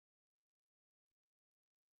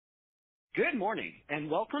Good morning, and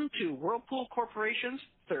welcome to Whirlpool Corporation's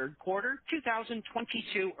third quarter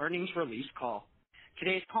 2022 earnings release call.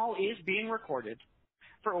 Today's call is being recorded.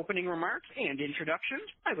 For opening remarks and introductions,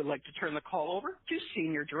 I would like to turn the call over to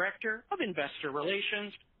Senior Director of Investor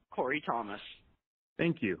Relations, Corey Thomas.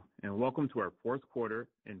 Thank you, and welcome to our fourth quarter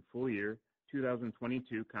and full year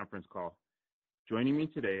 2022 conference call. Joining me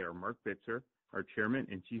today are Marc Bitzer, our Chairman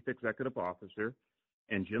and Chief Executive Officer,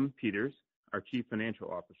 and Jim Peters, our Chief Financial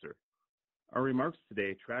Officer. Our remarks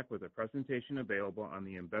today track with a presentation available on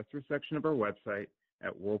the investor section of our website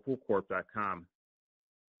at whirlpoolcorp.com.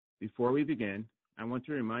 Before we begin, I want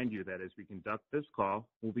to remind you that as we conduct this call,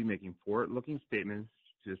 we'll be making forward-looking statements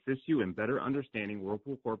to assist you in better understanding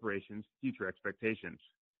Whirlpool Corporation's future expectations.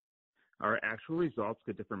 Our actual results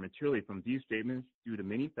could differ materially from these statements due to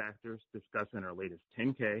many factors discussed in our latest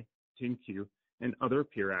 10-K, 10-Q, and other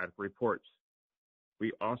periodic reports.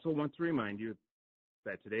 We also want to remind you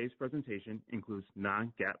that today's presentation includes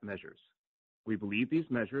non-GAAP measures. We believe these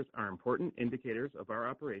measures are important indicators of our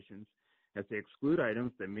operations as they exclude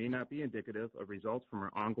items that may not be indicative of results from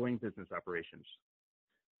our ongoing business operations.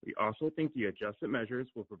 We also think the adjusted measures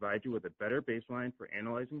will provide you with a better baseline for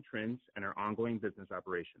analyzing trends in our ongoing business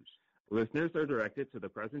operations. Listeners are directed to the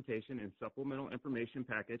presentation and supplemental information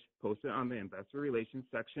package posted on the investor relations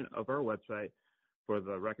section of our website for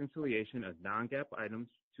the reconciliation of non-GAAP items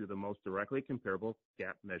to the most directly comparable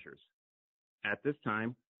GAAP measures. At this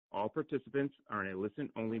time, all participants are in a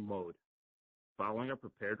listen-only mode. Following our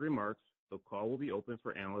prepared remarks, the call will be open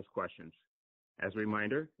for analyst questions. As a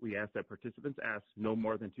reminder, we ask that participants ask no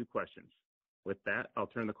more than 2 questions. With that, I'll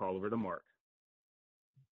turn the call over to Marc.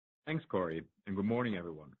 Thanks, Corey, and good morning,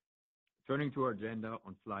 everyone. Turning to our agenda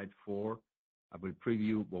on slide 4, I will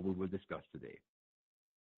preview what we will discuss today.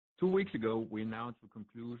 2 weeks ago, we announced the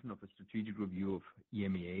conclusion of a strategic review of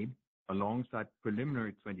EMEA alongside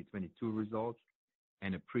preliminary 2022 results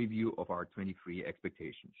and a preview of our 23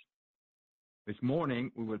 expectations. This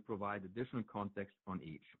morning, we will provide additional context on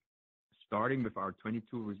each, starting with our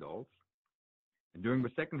 22 results. And during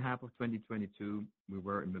the second half of 2022, we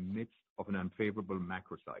were in the midst of an unfavorable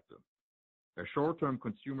macro cycle. Their short-term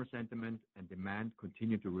consumer sentiment and demand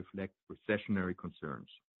continued to reflect recessionary concerns.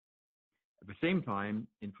 At the same time,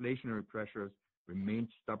 inflationary pressures remained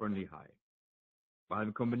stubbornly high. While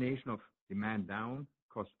the combination of demand down,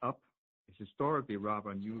 cost up is historically rather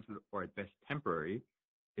unusual or at best temporary,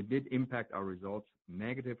 it did impact our results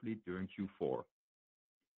negatively during Q4.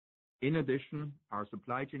 In addition, our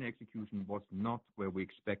supply chain execution was not where we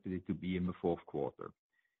expected it to be in the fourth quarter.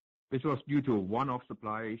 This was due to a one-off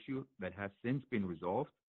supplier issue that has since been resolved,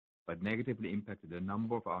 but negatively impacted a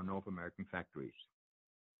number of our North American factories.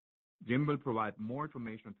 Jim will provide more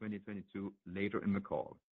information on 2022 later in the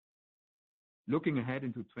call. Looking ahead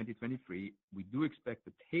into 2023, we do expect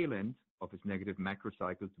the tail end of this negative macro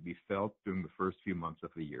cycle to be felt during the first few months of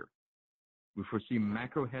the year. We foresee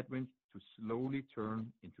macro headwinds to slowly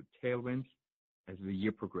turn into tailwinds as the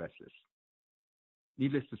year progresses.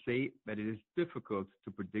 Needless to say that it is difficult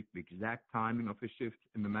to predict the exact timing of a shift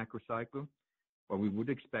in the macro cycle, but we would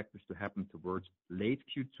expect this to happen towards late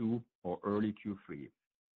Q2 or early Q3.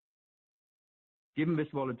 Given this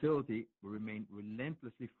volatility, we remain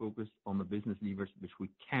relentlessly focused on the business levers which we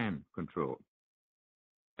can control.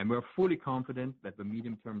 And we're fully confident that the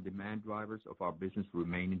medium-term demand drivers of our business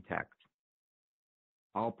remain intact.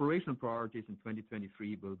 Our operational priorities in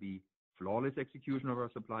 2023 will be flawless execution of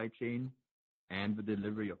our supply chain and the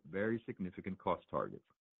delivery of very significant cost targets.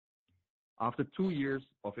 After 2 years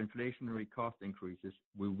of inflationary cost increases,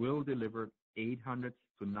 we will deliver $800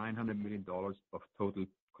 to $900 million of total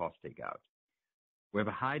cost takeout. We have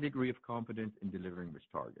a high degree of confidence in delivering this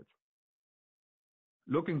target.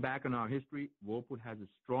 Looking back on our history, Whirlpool has a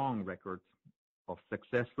strong record of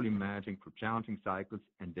successfully managing through challenging cycles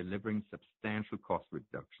and delivering substantial cost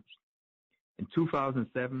reductions. In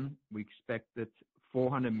 2007, we expected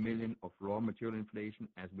 $400 million of raw material inflation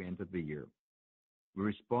as we entered the year. We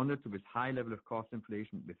responded to this high level of cost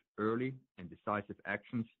inflation with early and decisive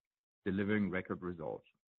actions, delivering record results.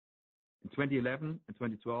 In 2011 and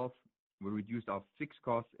 2012, we reduced our fixed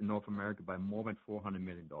costs in North America by more than $400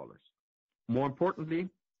 million. More importantly,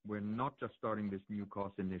 we're not just starting this new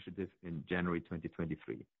cost initiative in January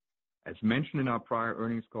 2023. As mentioned in our prior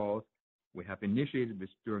earnings calls, we have initiated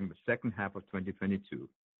this during the second half of 2022.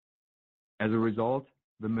 As a result,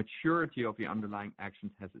 the maturity of the underlying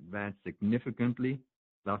actions has advanced significantly,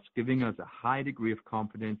 thus giving us a high degree of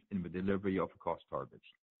confidence in the delivery of cost targets.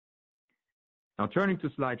 Now turning to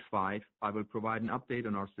slide 5, I will provide an update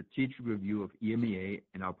on our strategic review of EMEA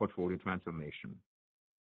and our portfolio transformation.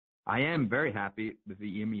 I am very happy with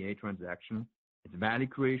the EMEA transaction, its value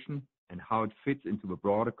creation, and how it fits into the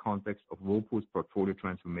broader context of Whirlpool's portfolio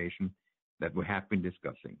transformation that we have been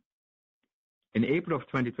discussing. In April of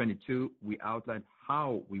 2022, we outlined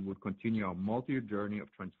how we would continue our multi-year journey of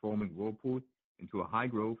transforming Whirlpool into a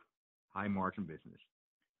high-growth, high-margin business.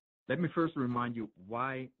 Let me first remind you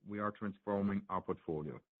why we are transforming our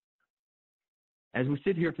portfolio. As we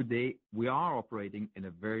sit here today, we are operating in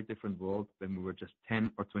a very different world than we were just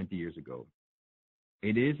 10 or 20 years ago.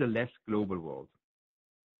 It is a less global world.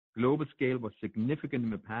 Global scale was significant in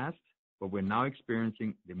the past, but we're now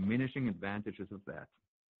experiencing diminishing advantages of that.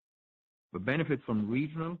 The benefits from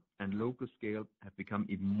regional and local scale have become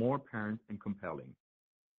even more apparent and compelling.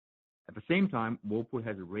 At the same time, Whirlpool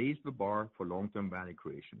has raised the bar for long-term value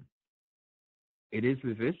creation. It is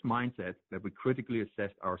with this mindset that we critically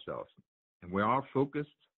assessed ourselves, and we are focused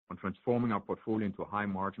on transforming our portfolio into a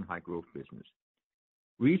high-margin, high-growth business.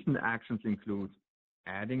 Recent actions include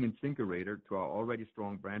adding InSinkErator to our already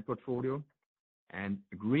strong brand portfolio and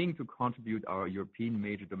agreeing to contribute our European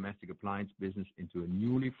major domestic appliance business into a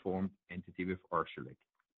newly formed entity with Arçelik.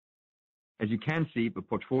 As you can see, the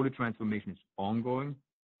portfolio transformation is ongoing,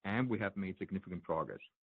 and we have made significant progress.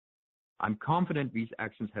 I'm confident these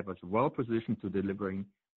actions have us well positioned to delivering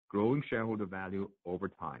growing shareholder value over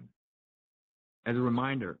time. As a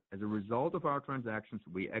reminder, as a result of our transactions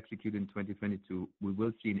we executed in 2022, we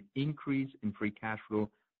will see an increase in free cash flow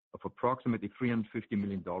of approximately $350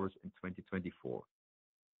 million in 2024.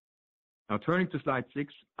 Now, turning to slide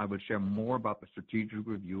 6, I will share more about the strategic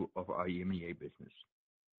review of our EMEA business.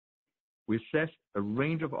 We assessed a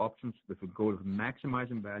range of options with the goal of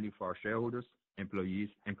maximizing value for our shareholders, employees,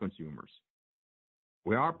 and consumers.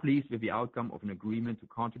 We are pleased with the outcome of an agreement to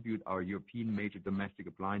contribute our European major domestic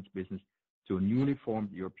appliance business to a newly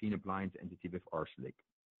formed European appliance entity with Arçelik.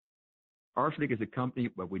 Arçelik is a company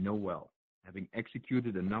that we know well, having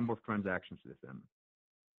executed a number of transactions with them.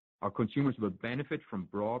 Our consumers will benefit from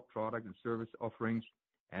broad product and service offerings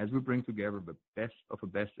as we bring together the best of the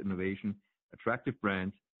best innovation, attractive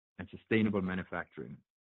brands, and sustainable manufacturing.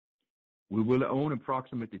 We will own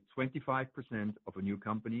approximately 25% of a new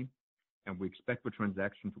company, and we expect the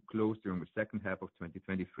transaction to close during the second half of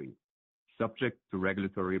 2023, subject to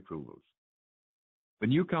regulatory approvals. The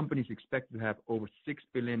new company is expected to have over 6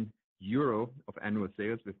 billion euro of annual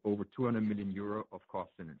sales with over 200 million euro of cost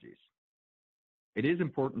synergies. It is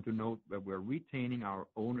important to note that we're retaining our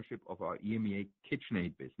ownership of our EMEA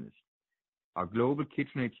KitchenAid business. Our global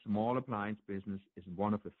KitchenAid small appliance business is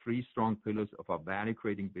one of the 3 strong pillars of our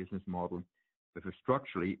value-creating business model with a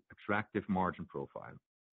structurally attractive margin profile.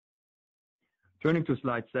 Turning to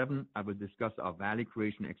slide 7, I will discuss our value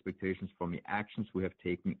creation expectations from the actions we have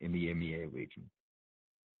taken in the EMEA region.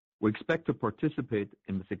 We expect to participate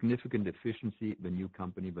in the significant efficiency the new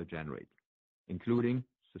company will generate, including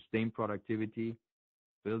sustained productivity,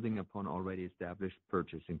 building upon already established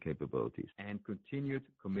purchasing capabilities, and continued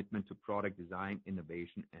commitment to product design,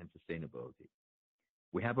 innovation, and sustainability.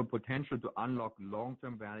 We have a potential to unlock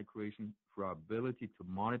long-term value creation through our ability to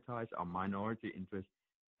monetize our minority interest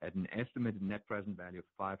at an estimated net present value of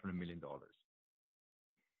 $500 million.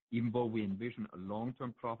 Even though we envision a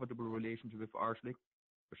long-term profitable relationship with Arçelik,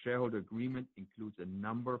 the shareholder agreement includes a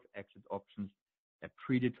number of exit options at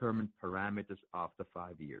predetermined parameters after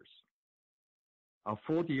 5 years. Our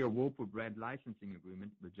 40-year Whirlpool brand licensing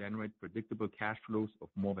agreement will generate predictable cash flows of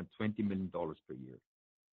more than $20 million per year.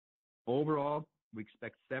 Overall, we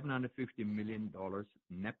expect $750 million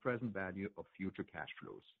net present value of future cash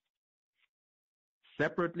flows.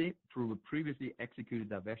 Separately, through the previously executed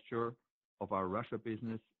divestiture of our Russia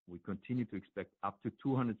business, we continue to expect up to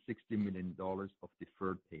 $260 million of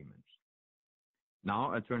deferred payments.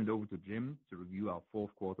 Now I'll turn it over to Jim to review our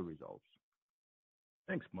fourth quarter results.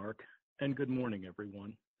 Thanks, Marc, and good morning,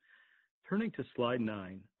 everyone. Turning to slide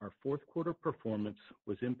 9, our fourth quarter performance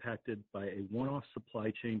was impacted by a one-off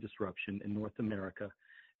supply chain disruption in North America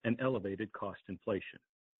and elevated cost inflation.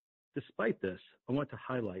 Despite this, I want to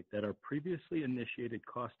highlight that our previously initiated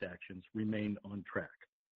cost actions remained on track.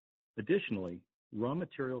 Additionally, raw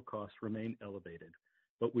material costs remain elevated,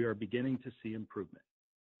 but we are beginning to see improvement.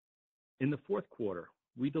 In the fourth quarter,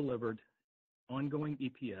 we delivered ongoing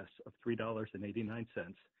EPS of $3.89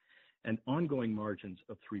 and ongoing margins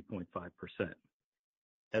of 3.5%.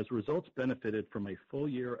 As results benefited from a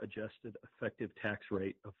full-year adjusted effective tax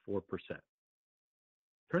rate of 4%.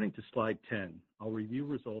 Turning to slide 10, I'll review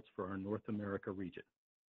results for our North America region.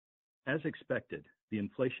 As expected, the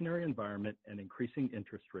inflationary environment and increasing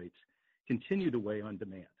interest rates continue to weigh on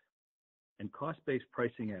demand, and cost-based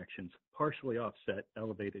pricing actions partially offset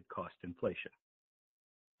elevated cost inflation.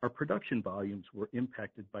 Our production volumes were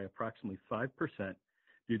impacted by approximately 5%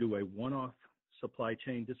 due to a one-off supply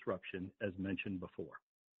chain disruption, as mentioned before.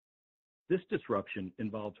 This disruption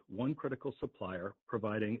involved one critical supplier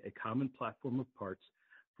providing a common platform of parts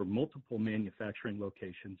for multiple manufacturing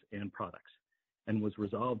locations and products, and was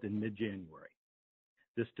resolved in mid-January.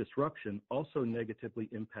 This disruption also negatively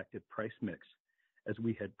impacted price mix, as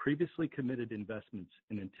we had previously committed investments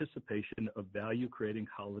in anticipation of value-creating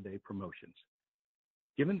holiday promotions.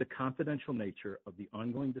 Given the confidential nature of the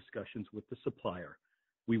ongoing discussions with the supplier,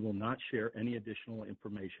 we will not share any additional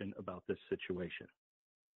information about this situation.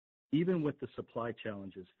 Even with the supply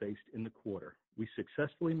challenges faced in the quarter, we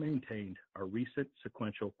successfully maintained our recent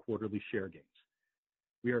sequential quarterly share gains.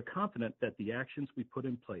 We are confident that the actions we put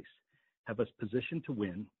in place have us positioned to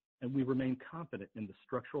win, and we remain confident in the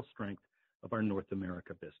structural strength of our North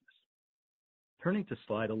America business. Turning to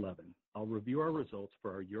slide 11, I'll review our results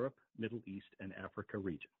for our Europe, Middle East, and Africa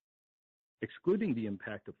region. Excluding the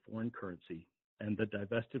impact of foreign currency and the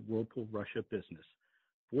divested Whirlpool Russia business,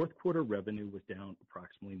 fourth quarter revenue was down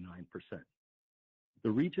approximately 9%. The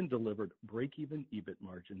region delivered break-even EBIT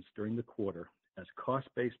margins during the quarter as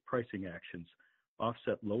cost-based pricing actions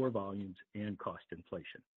offset lower volumes and cost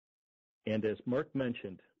inflation. And as Mark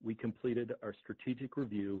mentioned, we completed our strategic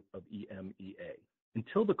review of EMEA.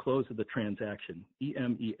 Until the close of the transaction,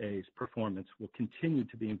 EMEA's performance will continue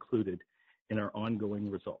to be included in our ongoing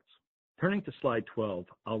results. Turning to slide 12,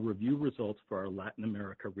 I'll review results for our Latin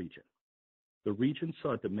America region. The region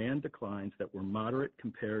saw demand declines that were moderate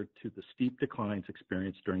compared to the steep declines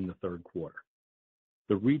experienced during the third quarter.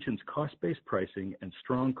 The region's cost-based pricing and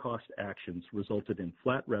strong cost actions resulted in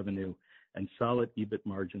flat revenue and solid EBIT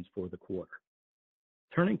margins for the quarter.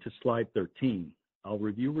 Turning to slide 13, I'll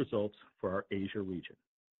review results for our Asia region.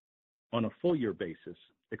 On a full-year basis,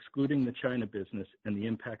 excluding the China business and the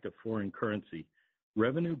impact of foreign currency,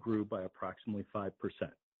 revenue grew by approximately 5%.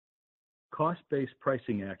 Cost-based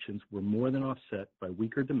pricing actions were more than offset by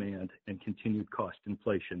weaker demand and continued cost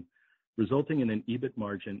inflation, resulting in an EBIT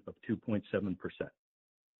margin of 2.7%.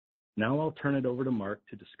 Now I'll turn it over to Mark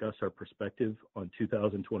to discuss our perspective on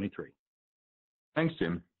 2023. Thanks,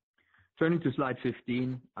 Jim. Turning to slide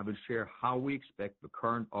 15, I will share how we expect the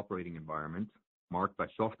current operating environment, marked by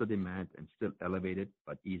softer demand and still elevated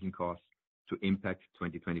but easing costs, to impact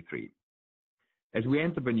 2023. As we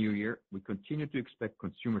enter the new year, we continue to expect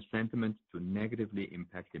consumer sentiment to negatively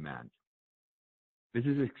impact demand. This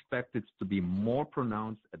is expected to be more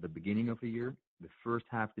pronounced at the beginning of the year, the first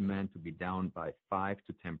half demand to be down by 5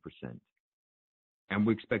 to 10%. And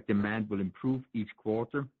we expect demand will improve each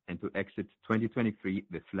quarter and to exit 2023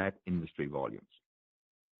 with flat industry volumes.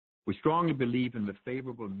 We strongly believe in the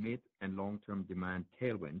favorable mid- and long-term demand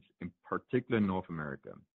tailwinds, in particular in North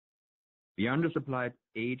America. The undersupplied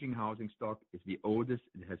aging housing stock is the oldest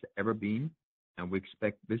it has ever been, and we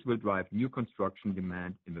expect this will drive new construction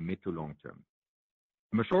demand in the mid to long term.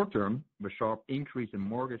 In the short term, the sharp increase in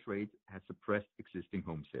mortgage rates has suppressed existing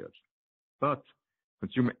home sales, but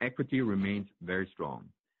consumer equity remains very strong.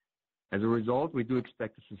 As a result, we do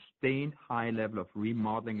expect a sustained high level of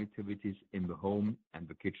remodeling activities in the home and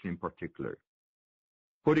the kitchen in particular.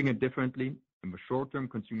 Putting it differently, in the short term,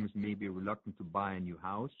 consumers may be reluctant to buy a new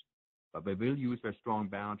house, but they will use their strong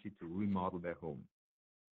balance sheet to remodel their home.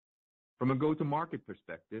 From a go-to-market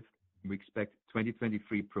perspective, we expect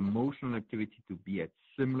 2023 promotional activity to be at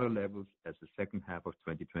similar levels as the second half of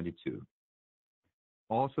 2022.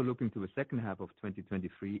 Also looking to the second half of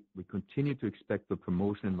 2023, we continue to expect the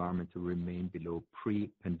promotion environment to remain below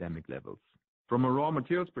pre-pandemic levels. From a raw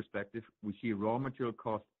materials perspective, we see raw material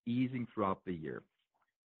costs easing throughout the year.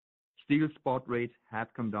 Steel spot rates have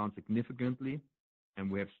come down significantly, and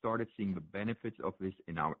we have started seeing the benefits of this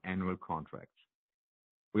in our annual contracts.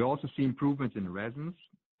 We also see improvements in resins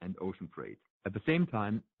and ocean freight. At the same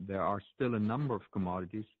time, there are still a number of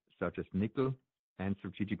commodities, such as nickel and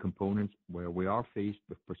strategic components, where we are faced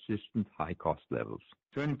with persistent high cost levels.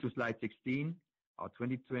 Turning to slide 16, our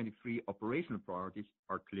 2023 operational priorities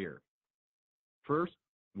are clear. First,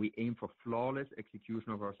 we aim for flawless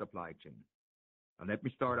execution of our supply chain. Now, let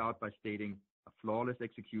me start out by stating a flawless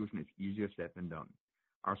execution is easier said than done.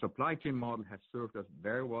 Our supply chain model has served us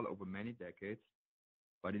very well over many decades,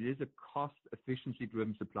 but it is a cost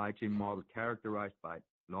efficiency-driven supply chain model characterized by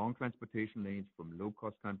long transportation lanes from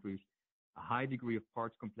low-cost countries, a high degree of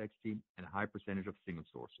parts complexity, and a high percentage of single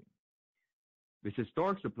sourcing. This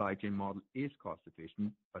historic supply chain model is cost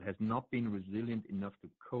efficient, but has not been resilient enough to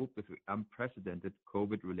cope with the unprecedented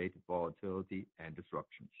COVID-related volatility and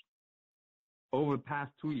disruptions. Over the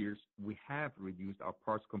past 2 years, we have reduced our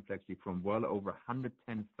parts complexity from well over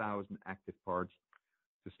 110,000 active parts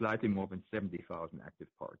to slightly more than 70,000 active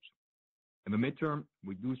parts. In the midterm,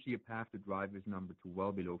 we do see a path to drive this number to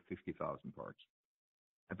well below 50,000 parts.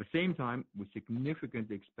 At the same time, we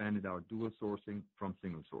significantly expanded our dual sourcing from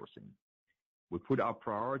single sourcing. We put our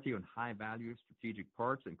priority on high-value strategic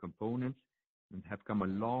parts and components and have come a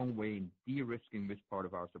long way in de-risking this part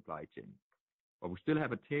of our supply chain. But we still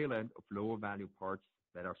have a tail end of lower-value parts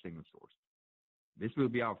that are single-sourced. This will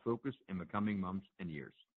be our focus in the coming months and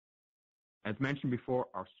years. As mentioned before,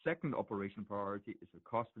 our second operation priority is a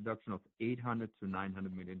cost reduction of $800 to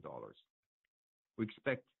 $900 million. We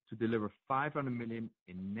expect to deliver $500 million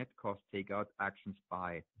in net cost takeout actions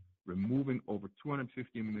by removing over $250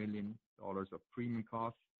 million of premium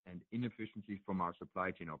costs and inefficiencies from our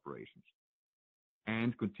supply chain operations,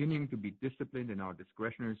 and continuing to be disciplined in our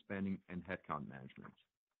discretionary spending and headcount management.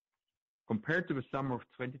 Compared to the summer of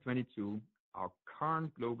 2022, our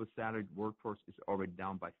current global salaried workforce is already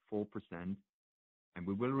down by 4%, and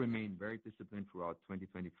we will remain very disciplined throughout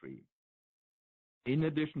 2023. In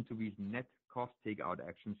addition to these net cost takeout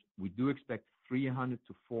actions, we do expect $300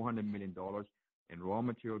 to $400 million in raw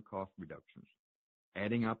material cost reductions,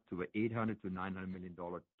 adding up to the $800 to $900 million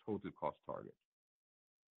total cost target.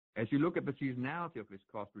 As you look at the seasonality of this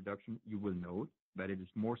cost reduction, you will note that it is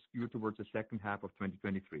more skewed towards the second half of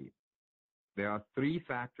 2023. There are three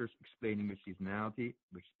factors explaining the seasonality,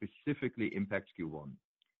 which specifically impacts Q1.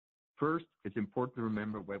 First, it's important to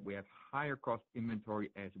remember that we have higher cost inventory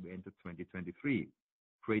as we enter 2023,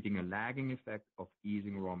 creating a lagging effect of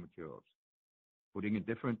easing raw materials. Putting it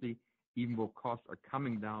differently, even though costs are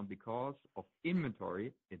coming down because of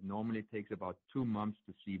inventory, it normally takes about 2 months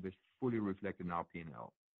to see this fully reflected in our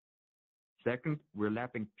P&L. Second, we're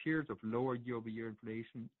lapping periods of lower year-over-year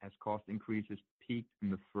inflation as cost increases peaked in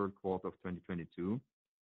the third quarter of 2022.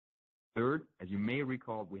 Third, as you may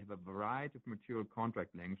recall, we have a variety of material contract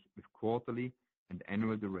lengths with quarterly and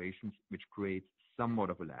annual durations, which creates somewhat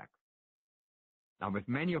of a lag. Now, with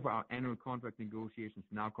many of our annual contract negotiations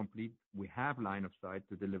now complete, we have line of sight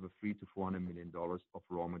to deliver $300 to $400 million of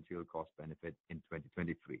raw material cost benefit in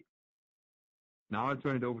 2023. Now I'll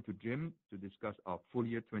turn it over to Jim to discuss our full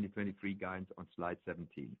year 2023 guidance on slide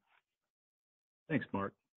 17. Thanks,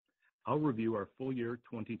 Mark. I'll review our full year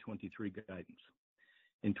 2023 guidance.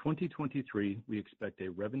 In 2023, we expect a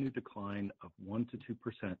revenue decline of 1% to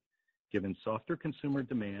 2%, given softer consumer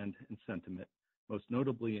demand and sentiment, most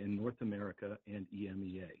notably in North America and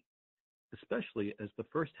EMEA, especially as the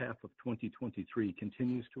first half of 2023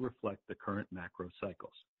 continues to reflect the current macro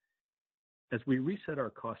cycles. As we reset our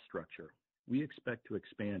cost structure, we expect to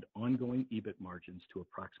expand ongoing EBIT margins to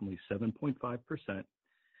approximately 7.5%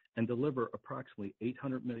 and deliver approximately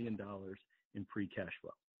 $800 million in free cash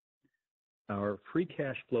flow. Our free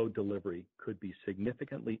cash flow delivery could be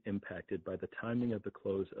significantly impacted by the timing of the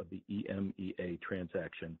close of the EMEA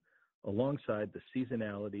transaction, alongside the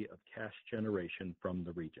seasonality of cash generation from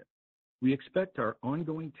the region. We expect our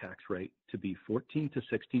ongoing tax rate to be 14% to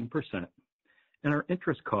 16%, and our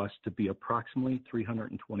interest costs to be approximately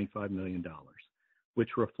 $325 million,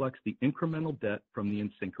 which reflects the incremental debt from the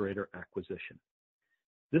InSinkErator acquisition.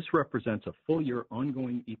 This represents a full year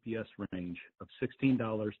ongoing EPS range of $16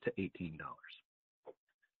 to $18.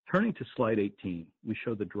 Turning to slide 18, we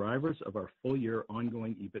show the drivers of our full year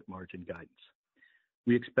ongoing EBIT margin guidance.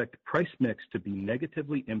 We expect price mix to be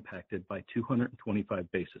negatively impacted by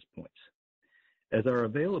 225 basis points. As our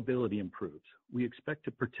availability improves, we expect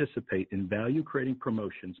to participate in value-creating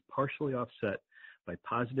promotions partially offset by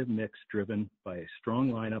positive mix driven by a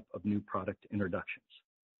strong lineup of new product introductions.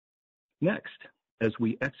 Next, as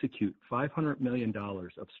we execute $500 million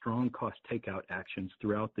of strong cost takeout actions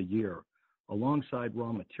throughout the year alongside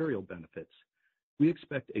raw material benefits, we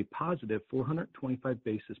expect a positive 425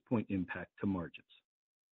 basis point impact to margins.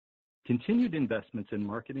 Continued investments in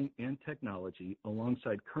marketing and technology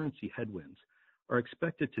alongside currency headwinds are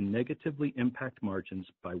expected to negatively impact margins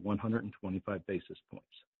by 125 basis points.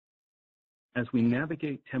 As we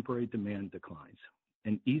navigate temporary demand declines,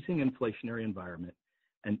 an easing inflationary environment,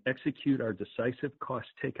 and execute our decisive cost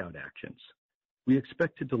takeout actions, we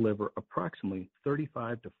expect to deliver approximately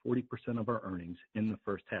 35% to 40% of our earnings in the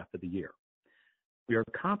first half of the year. We are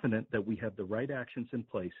confident that we have the right actions in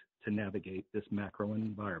place to navigate this macro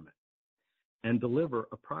environment and deliver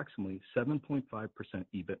approximately 7.5%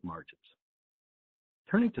 EBIT margins.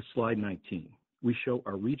 Turning to slide 19, we show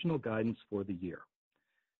our regional guidance for the year.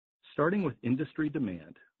 Starting with industry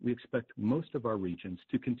demand, we expect most of our regions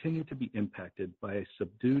to continue to be impacted by a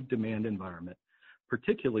subdued demand environment,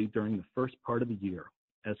 particularly during the first part of the year,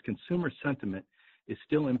 as consumer sentiment is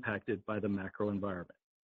still impacted by the macro environment.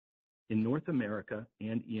 In North America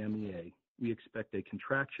and EMEA, we expect a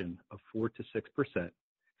contraction of 4% to 6%,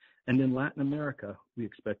 and in Latin America, we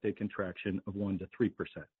expect a contraction of 1% to 3%.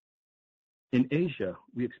 In Asia,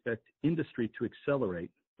 we expect industry to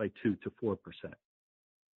accelerate by 2% to 4%.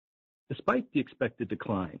 Despite the expected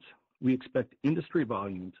declines, we expect industry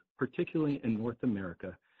volumes, particularly in North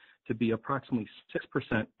America, to be approximately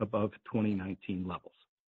 6% above 2019 levels.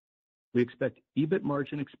 We expect EBIT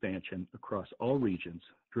margin expansion across all regions,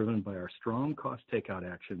 driven by our strong cost takeout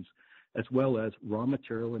actions, as well as raw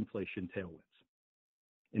material inflation tailwinds.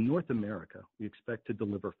 In North America, we expect to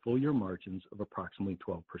deliver full-year margins of approximately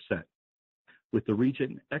 12%, with the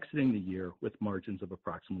region exiting the year with margins of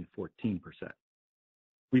approximately 14%.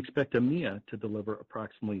 We expect EMEA to deliver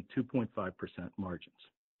approximately 2.5% margins.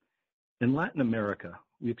 In Latin America,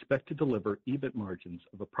 we expect to deliver EBIT margins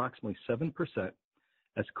of approximately 7%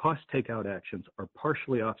 as cost takeout actions are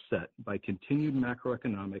partially offset by continued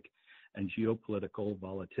macroeconomic and geopolitical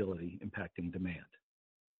volatility impacting demand.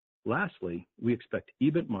 Lastly, we expect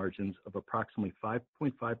EBIT margins of approximately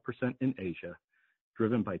 5.5% in Asia,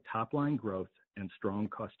 driven by top-line growth and strong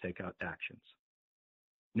cost takeout actions.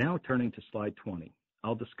 Now turning to slide 20,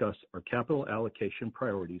 I'll discuss our capital allocation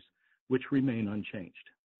priorities, which remain unchanged.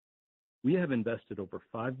 We have invested over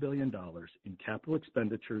 $5 billion in capital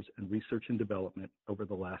expenditures and research and development over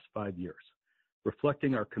the last 5 years,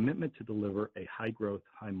 reflecting our commitment to deliver a high-growth,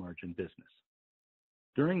 high-margin business.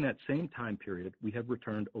 During that same time period, we have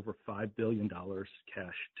returned over $5 billion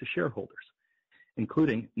cash to shareholders,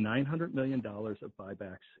 including $900 million of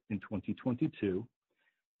buybacks in 2022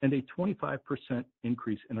 and a 25%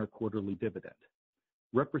 increase in our quarterly dividend,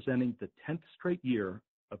 representing the 10th straight year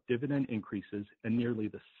of dividend increases and nearly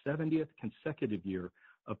the 70th consecutive year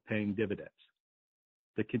of paying dividends.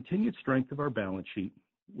 The continued strength of our balance sheet,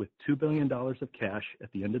 with $2 billion of cash at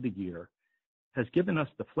the end of the year, has given us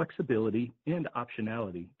the flexibility and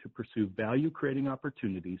optionality to pursue value-creating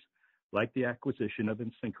opportunities like the acquisition of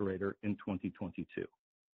InSinkErator in 2022.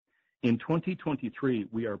 In 2023,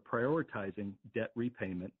 we are prioritizing debt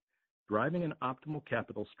repayment, driving an optimal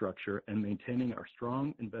capital structure, and maintaining our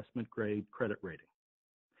strong investment-grade credit rating.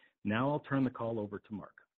 Now I'll turn the call over to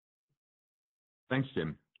Mark. Thanks,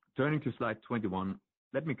 Jim. Turning to slide 21,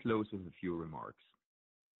 let me close with a few remarks.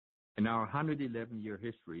 In our 111-year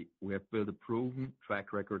history, we have built a proven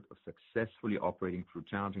track record of successfully operating through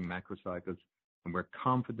challenging macro cycles, and we're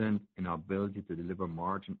confident in our ability to deliver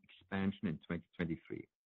margin expansion in 2023.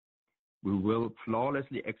 We will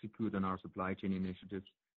flawlessly execute on our supply chain initiatives,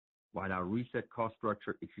 while our reset cost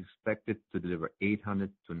structure is expected to deliver $800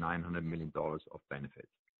 to $900 million of benefits.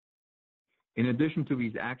 In addition to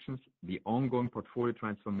these actions, the ongoing portfolio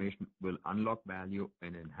transformation will unlock value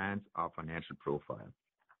and enhance our financial profile.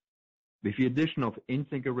 With the addition of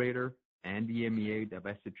InSinkErator and the EMEA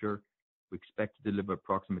divestiture, we expect to deliver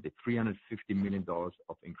approximately $350 million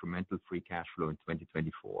of incremental free cash flow in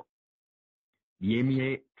 2024. The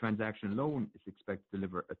EMEA transaction alone is expected to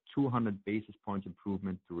deliver a 200 basis points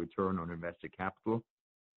improvement to return on invested capital,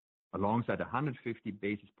 alongside a 150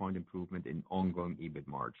 basis point improvement in ongoing EBIT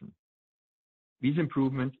margin. These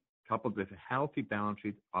improvements, coupled with a healthy balance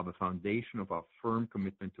sheet, are the foundation of our firm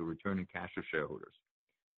commitment to returning cash to shareholders.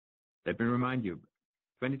 Let me remind you,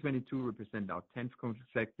 2022 represents our 10th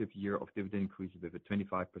consecutive year of dividend increases with a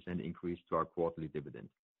 25% increase to our quarterly dividend.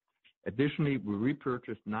 Additionally, we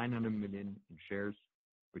repurchased $900 million in shares,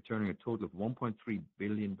 returning a total of $1.3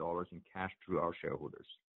 billion in cash to our shareholders.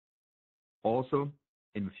 Also,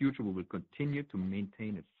 in the future, we will continue to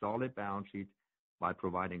maintain a solid balance sheet by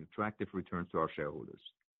providing attractive returns to our shareholders.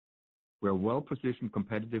 We are well positioned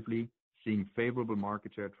competitively, seeing favorable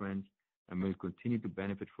market share trends, and will continue to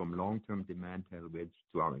benefit from long-term demand tailwinds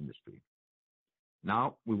to our industry.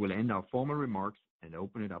 Now, we will end our formal remarks and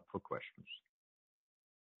open it up for questions.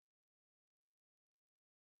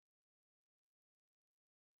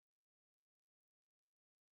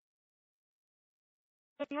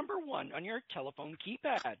 Number 1 on your telephone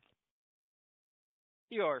keypad.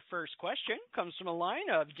 Your first question comes from a line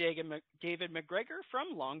of David MacGregor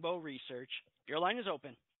from Longbow Research. Your line is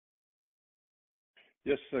open.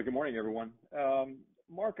 Yes, good morning, everyone.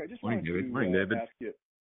 Mark, I just wanted to ask you.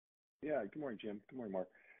 Yeah, good morning, Jim. Good morning, Mark.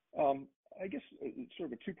 I guess it's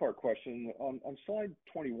sort of a two-part question. On slide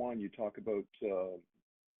 21, you talk about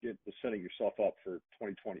setting yourself up for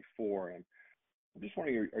 2024, and I'm just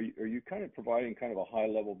wondering, are you kind of providing kind of a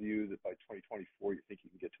high-level view that by 2024 you think you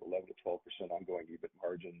can get to 11 to 12% ongoing EBIT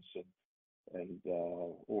margins,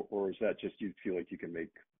 or is that just you feel like you can make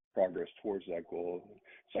progress towards that goal?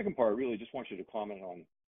 Second part, really just want you to comment on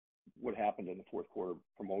what happened in the fourth quarter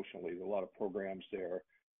promotionally. There's a lot of programs there.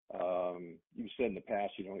 You've said in the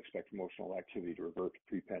past you don't expect promotional activity to revert to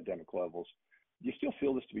pre-pandemic levels. Do you still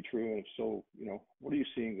feel this to be true? And if so, what are you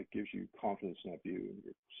seeing that gives you confidence in that view and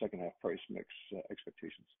your second half price mix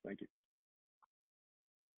expectations? Thank you.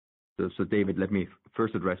 So David, let me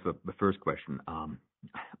first address the first question.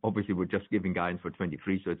 Obviously, we're just giving guidance for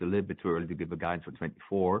 23, so it's a little bit too early to give a guidance for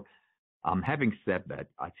 24. Having said that,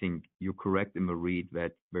 I think you're correct in the read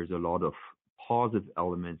that there's a lot of positive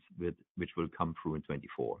elements which will come through in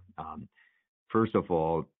 24. First of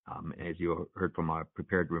all, as you heard from our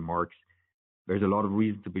prepared remarks, there's a lot of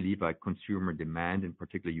reason to believe that consumer demand, in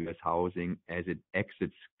particular U.S. housing, as it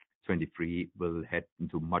exits 23, will head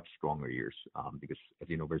into much stronger years. Because, as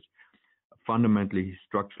you know, there's a fundamentally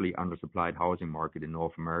structurally undersupplied housing market in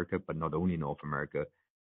North America, but not only North America,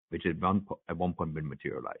 which at one point will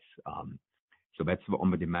materialize. So that's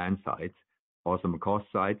on the demand side. Also on the cost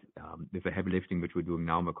side, with the heavy lifting which we're doing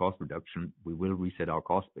now on the cost reduction, we will reset our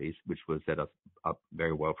cost base, which will set us up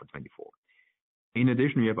very well for 24. In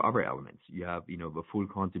addition, you have other elements. You have, the full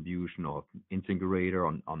contribution of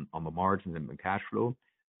InSinkErator on the margins and the cash flow.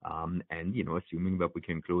 And, assuming that we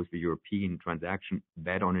can close the European transaction,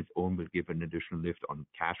 that on its own will give an additional lift on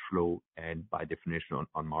cash flow and by definition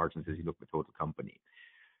on margins as you look at the total company.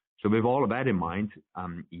 So with all of that in mind,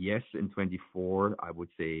 yes, in 24, I would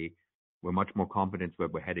say we're much more confident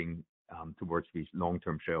that we're heading towards these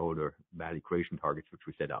long-term shareholder value creation targets, which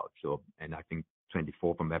we set out. So, and I think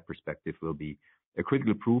 24 from that perspective will be a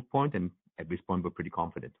critical proof point. And at this point, we're pretty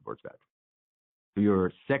confident towards that. To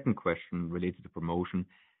your second question related to promotion,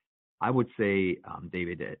 I would say,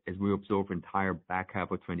 David, as we observe the entire back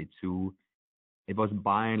half of 22, it was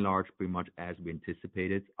by and large pretty much as we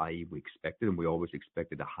anticipated, i.e. we expected, and we always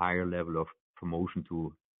expected a higher level of promotion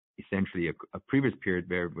to essentially a previous period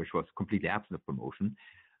which was completely absent of promotion.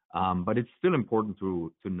 But it's still important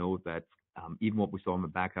to note that even what we saw in the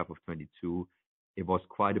back half of 22, it was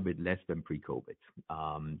quite a bit less than pre-COVID.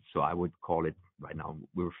 So I would call it right now,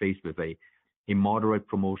 we were faced with a moderate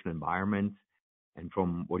promotion environment. And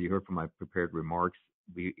from what you heard from my prepared remarks,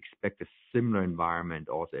 we expect a similar environment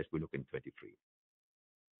also as we look in 23.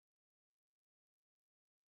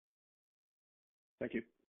 Thank you.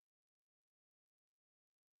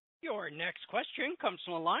 Your next question comes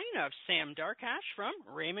from the line of Sam Darkatsh from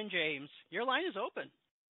Raymond James. Your line is open.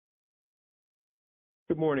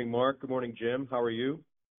 Good morning, Mark. Good morning, Jim. How are you?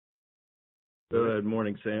 Good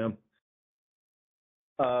morning, Sam.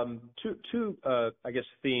 Two, I guess,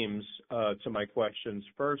 themes to my questions.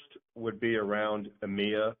 First would be around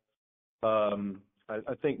EMEA.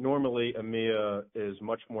 I think normally EMEA is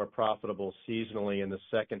much more profitable seasonally in the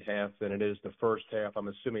second half than it is the first half. I'm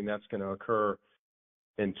assuming that's going to occur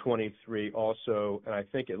in 23 also. And I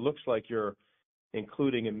think it looks like you're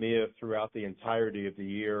including EMEA throughout the entirety of the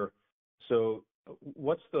year. So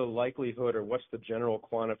what's the likelihood or what's the general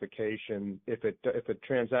quantification if a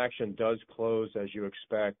transaction does close as you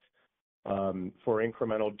expect for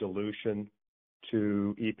incremental dilution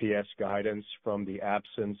to EPS guidance from the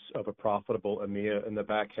absence of a profitable EMEA in the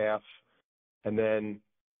back half? And then,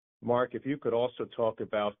 Mark, if you could also talk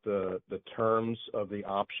about the terms of the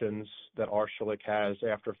options that Arçelik has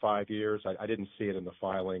after 5 years. I didn't see it in the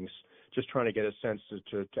filings. Just trying to get a sense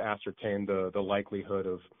to ascertain the likelihood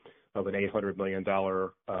of an $800 million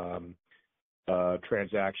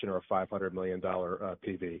transaction or a $500 million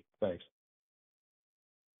PV. Thanks.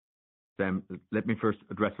 Sam, let me first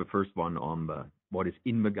address the first one on what is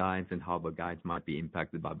in the guides and how the guides might be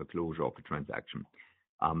impacted by the closure of the transaction.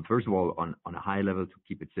 First of all, on a high level, to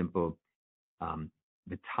keep it simple,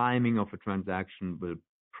 the timing of a transaction will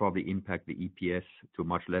probably impact the EPS to a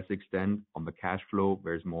much less extent. On the cash flow,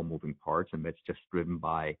 there's more moving parts, and that's just driven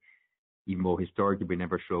by, even though historically we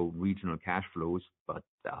never show regional cash flows, but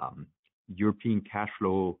European cash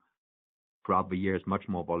flow throughout the year is much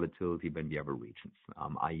more volatility than the other regions,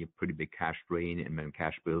 i.e. a pretty big cash drain and then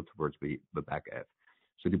cash build towards the back half.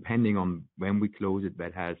 So depending on when we close it,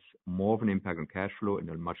 that has more of an impact on cash flow and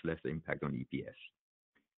a much less impact on EPS.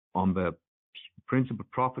 On the principal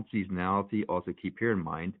profit seasonality, also keep here in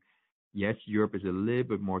mind, yes, Europe is a little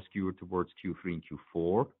bit more skewed towards Q3 and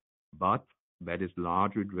Q4, but that is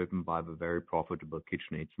largely driven by the very profitable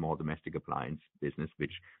KitchenAid small domestic appliance business,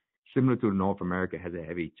 which, similar to North America, has a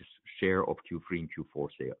heavy share of Q3 and Q4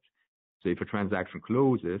 sales. So if a transaction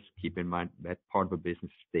closes, keep in mind that part of the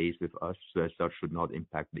business stays with us, so as such should not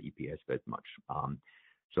impact the EPS that much.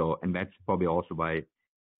 And that's probably also why,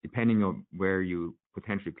 depending on where you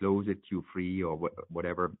potentially close it, Q3 or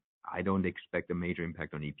whatever, I don't expect a major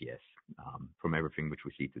impact on EPS from everything which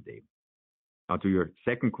we see today. Now, to your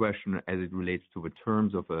second question, as it relates to the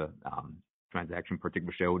terms of a transaction,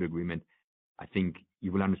 particular shareholder agreement, I think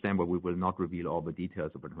you will understand why we will not reveal all the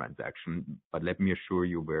details of a transaction. But let me assure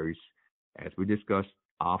you, there is As we discussed,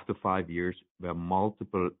 after 5 years, there are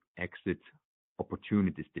multiple exit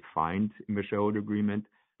opportunities defined in the shareholder agreement.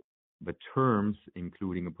 The terms,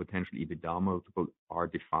 including a potential EBITDA multiple, are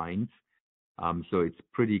defined. So it's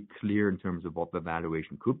pretty clear in terms of what the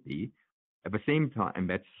valuation could be. At the same time, and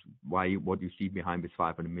that's why what you see behind this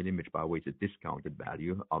 $500 million, which by the way is a discounted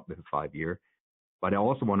value of the 5 year. But I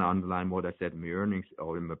also want to underline what I said in the earnings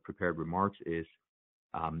or in the prepared remarks is,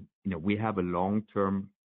 we have a long-term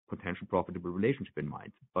potential profitable relationship in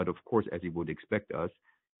mind. But of course, as you would expect us,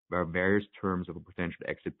 there are various terms of a potential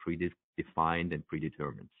exit predefined and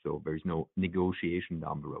predetermined. So there's no negotiation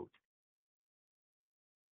down the road.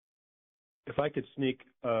 If I could sneak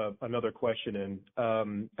another question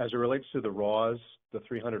in, as it relates to the raws, the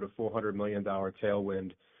 $300 to $400 million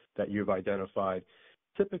tailwind that you've identified,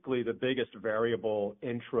 typically the biggest variable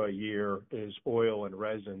intra-year is oil and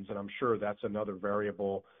resins, and I'm sure that's another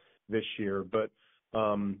variable this year. But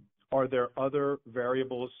are there other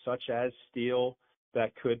variables such as steel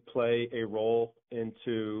that could play a role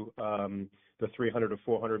into the $300 to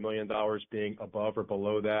 $400 million being above or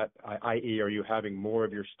below that? I.e., are you having more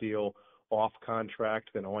of your steel off contract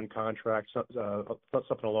than on contract,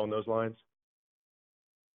 something along those lines?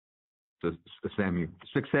 So, Sam, you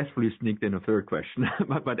successfully sneaked in a third question,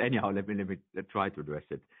 but anyhow, let me try to address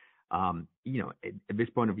it. At this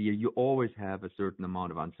point of the year, you always have a certain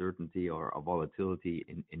amount of uncertainty or volatility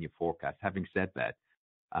in your forecast. Having said that,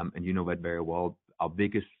 and you know that very well, our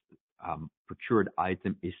biggest procured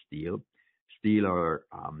item is steel. Steel are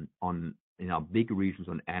in our big regions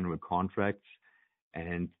on annual contracts.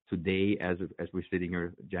 And today, as we're sitting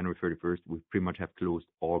here, January 31st, we pretty much have closed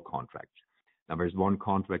all contracts. Now, there's one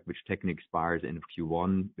contract which technically expires in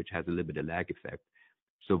Q1, which has a little bit of lag effect.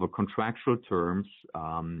 So the contractual terms,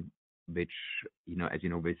 which, as you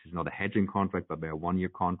know, this is not a hedging contract, but they're a 1-year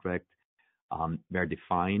contract, they're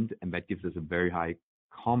defined, and that gives us a very high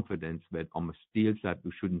confidence that on the steel side,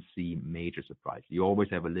 we shouldn't see major surprise. You always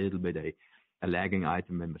have a little bit a lagging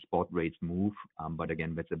item when the spot rates move, but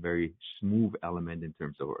again, that's a very smooth element in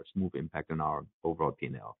terms of a smooth impact on our overall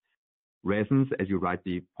P&L. Resins, as you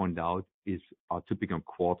rightly point out, are typical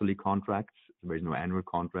quarterly contracts. So there's no annual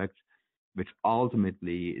contracts, which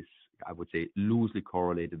ultimately is, I would say, loosely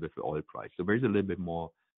correlated with the oil price. So there's a little bit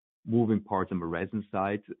more moving parts on the resin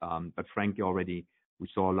side. But frankly, already we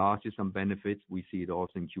saw last year some benefits. We see it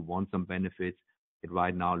also in Q1 some benefits. It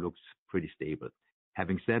right now looks pretty stable.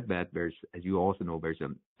 Having said that, as you also know, there's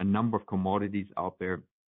a number of commodities out there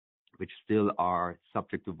which still are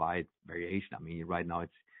subject to wide variation. I mean, right now if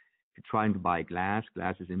you're trying to buy glass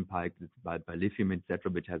is impacted by lithium, et cetera,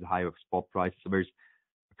 which has a higher spot price. So there's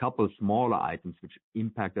a couple of smaller items which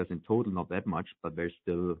impact us in total, not that much, but there's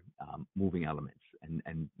still moving elements.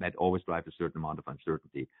 And that always drives a certain amount of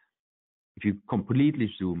uncertainty. If you completely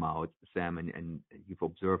zoom out, Sam, and you've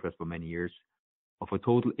observed us for many years, of a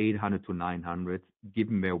total 800 to 900,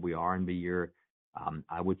 given where we are in the year,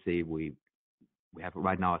 I would say we have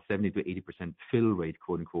right now a 70 to 80% fill rate,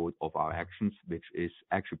 quote unquote, of our actions, which is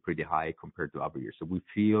actually pretty high compared to other years. So we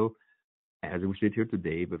feel, as we sit here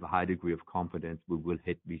today, with a high degree of confidence, we will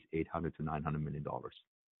hit these $800 to $900 million.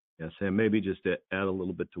 Yeah, Sam, maybe just to add a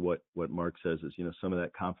little bit to what Mark says is, some of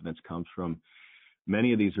that confidence comes from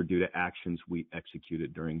many of these are due to actions we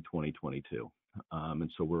executed during 2022.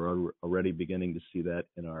 And so we're already beginning to see that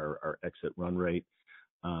in our exit run rate.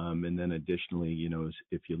 And then additionally,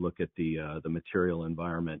 if you look at the material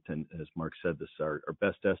environment, and as Mark said, this is our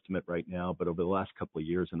best estimate right now, but over the last couple of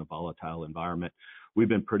years in a volatile environment, we've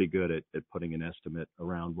been pretty good at putting an estimate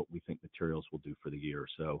around what we think materials will do for the year.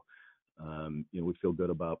 So, we feel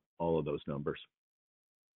good about all of those numbers.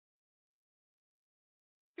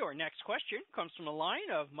 Your next question comes from the line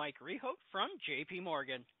of Mike Rehaut from JP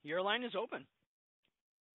Morgan. Your line is open.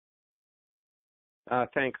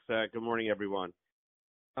 Thanks. Good morning, everyone.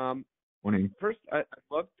 Morning. First, I'd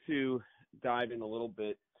love to dive in a little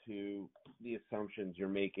bit to the assumptions you're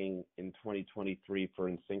making in 2023 for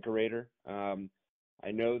InSinkErator.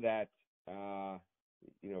 I know that,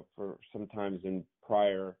 for sometimes in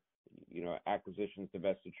prior, acquisitions,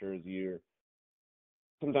 divestitures, you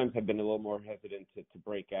sometimes have been a little more hesitant to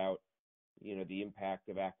break out, the impact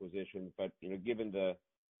of acquisitions. But, given the,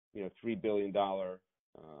 $3 billion,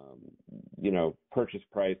 purchase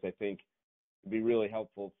price, I think it'd be really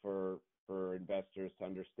helpful for investors to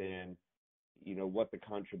understand, what the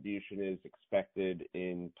contribution is expected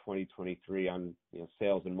in 2023 on,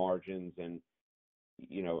 sales and margins and,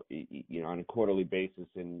 on a quarterly basis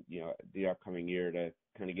in, the upcoming year to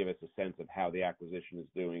kind of give us a sense of how the acquisition is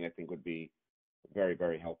doing, I think would be very,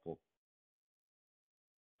 very helpful.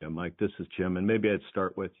 Yeah, Mike, this is Jim. And maybe I'd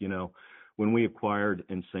start with, when we acquired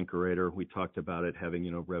InSinkErator, we talked about it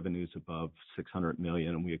having, revenues above $600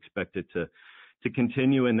 million, and we expect it to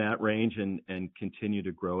continue in that range and continue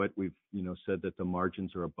to grow it. We've, said that the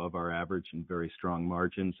margins are above our average and very strong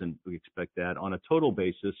margins, and we expect that. On a total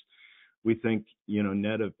basis, we think,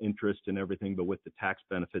 net of interest and everything, but with the tax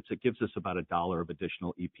benefits, it gives us about $1 of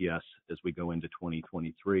additional EPS as we go into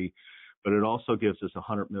 2023. But it also gives us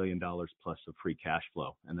 $100 million plus of free cash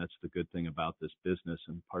flow. And that's the good thing about this business.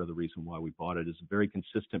 And part of the reason why we bought it is a very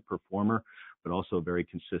consistent performer, but also a very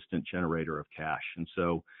consistent generator of cash. And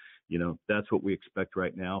so, that's what we expect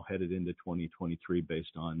right now headed into 2023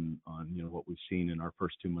 based on what we've seen in our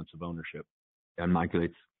first 2 months of ownership. And Michael,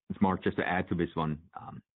 it's Mark, just to add to this one.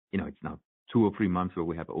 It's now 2 or 3 months where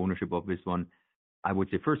we have ownership of this one. I would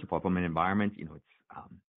say, first of all, from an environment,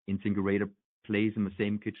 InSinkErator plays in the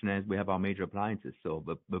same kitchen as we have our major appliances. So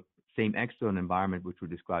the same external environment, which we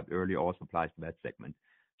described earlier, also applies to that segment.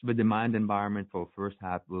 So the demand environment for the first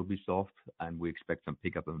half will be soft, and we expect some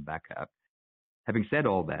pickup in the back half. Having said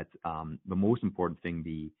all that, the most important thing,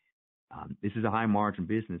 this is a high margin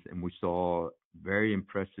business, and we saw very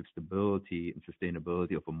impressive stability and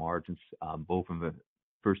sustainability of the margins, both in the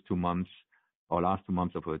first 2 months or last 2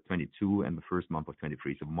 months of 22 and the first month of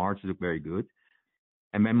 23. So margins look very good.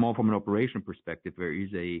 And then more from an operational perspective, there is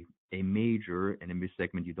a major, and in this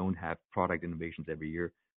segment, you don't have product innovations every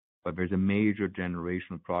year, but there's a major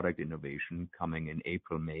generational product innovation coming in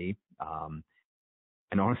April, May.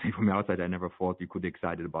 And honestly, from the outside, I never thought you could be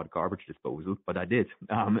excited about garbage disposal, but I did.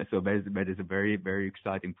 So that is a very, very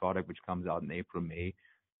exciting product which comes out in April, May,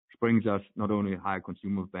 which brings us not only higher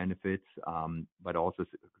consumer benefits, but also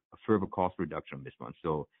a further cost reduction on this one.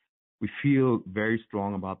 So we feel very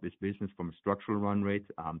strong about this business from a structural run rate,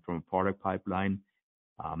 from a product pipeline,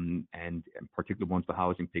 and particularly once the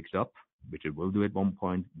housing picks up, which it will do at one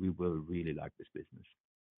point, we will really like this business.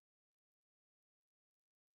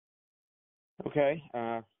 Okay,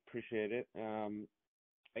 appreciate it.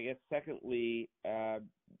 I guess secondly,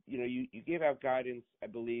 you gave out guidance, I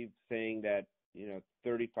believe, saying that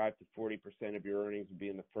 35 to 40% of your earnings would be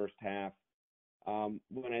in the first half.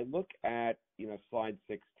 When I look at slide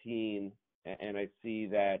 16, and I see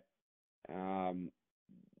that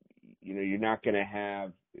you're not going to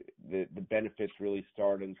have the benefits really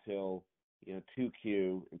start until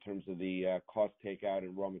 2Q in terms of the cost takeout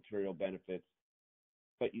and raw material benefits.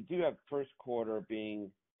 But you do have first quarter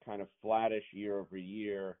being kind of flattish year over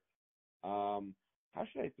year. How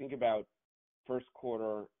should I think about first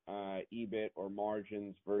quarter EBIT or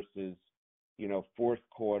margins versus fourth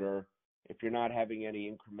quarter? If you're not having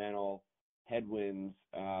any incremental headwinds,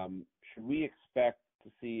 should we expect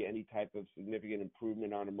to see any type of significant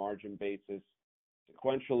improvement on a margin basis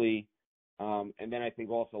sequentially? And then I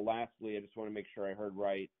think also lastly, I just want to make sure I heard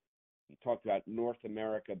right. You talked about North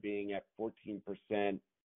America being at 14%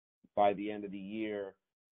 by the end of the year.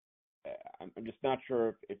 I'm just not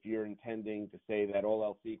sure if you're intending to say that all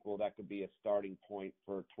else equal, that could be a starting point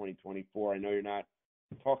for 2024. I know you're not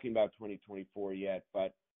talking about 2024 yet,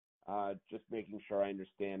 but just making sure I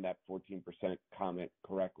understand that 14% comment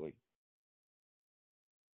correctly.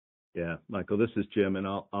 Yeah, Michael, this is Jim, and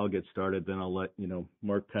I'll get started. Then I'll let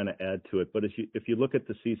Mark kind of add to it. But if you look at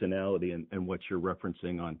the seasonality and what you're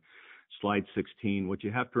referencing on slide 16, what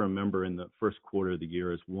you have to remember in the first quarter of the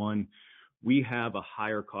year is, one, we have a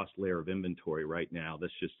higher cost layer of inventory right now.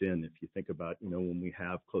 That's just in. If you think about when we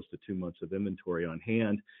have close to 2 months of inventory on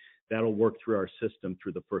hand, that'll work through our system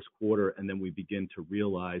through the first quarter, and then we begin to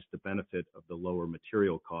realize the benefit of the lower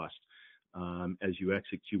material cost as you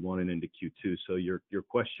exit Q1 and into Q2. So your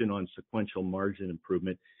question on sequential margin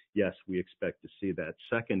improvement, yes, we expect to see that.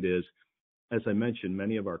 Second is, as I mentioned,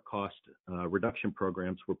 many of our cost reduction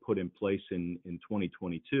programs were put in place in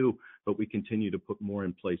 2022, but we continue to put more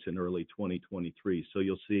in place in early 2023. So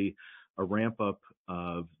you'll see a ramp up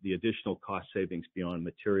of the additional cost savings beyond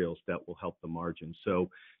materials that will help the margin. So,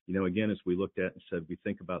 again, as we looked at and said, we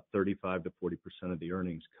think about 35 to 40% of the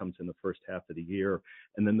earnings comes in the first half of the year.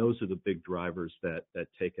 And then those are the big drivers that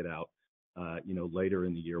take it out, later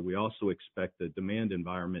in the year. We also expect the demand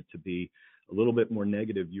environment to be a little bit more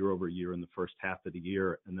negative year over year in the first half of the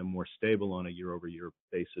year, and then more stable on a year over year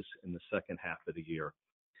basis in the second half of the year.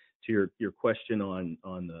 To your question on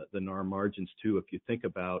the NAR margins too, if you think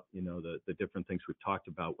about, the different things we've talked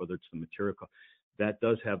about, whether it's the material cost, that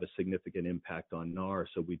does have a significant impact on NAR.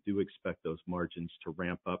 So we do expect those margins to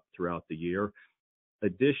ramp up throughout the year.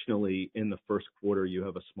 Additionally, in the first quarter, you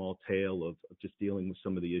have a small tail of just dealing with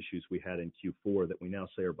some of the issues we had in Q4 that we now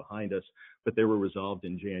say are behind us, but they were resolved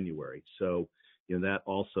in January. So, that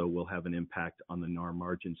also will have an impact on the NAR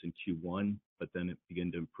margins in Q1, but then it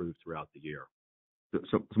begin to improve throughout the year.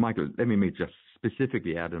 So Michael, let me just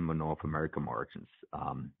specifically add in the North America margins.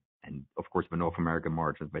 And of course, the North American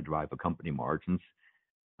margins may drive the company margins.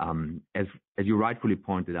 As you rightfully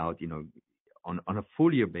pointed out, on a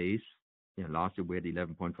full year base, last year we had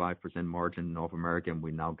 11.5% margin in North America, and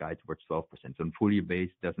we now guide towards 12%. So on full year base,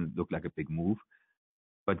 doesn't look like a big move.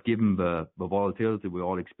 But given the volatility we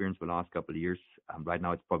all experienced the last couple of years, right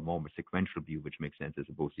now it's probably more of a sequential view, which makes sense as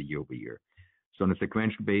opposed to year over year. So on a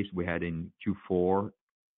sequential base, we had in Q4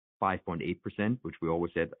 5.8%, which we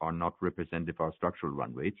always said are not representative of our structural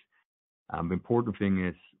run rates. The important thing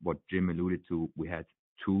is what Jim alluded to. We had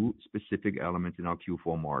two specific elements in our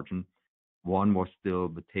Q4 margin. One was still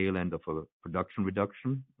the tail end of a production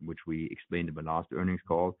reduction, which we explained in the last earnings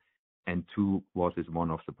call, and two was this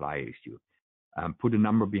one-off supply issue. Put a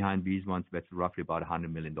number behind these ones, that's roughly about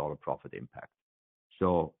 $100 million profit impact.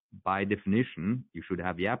 So by definition, you should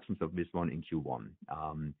have the absence of this one in Q1.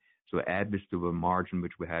 So add this to the margin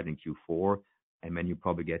which we had in Q4, and then you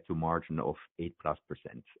probably get to a margin of 8+%.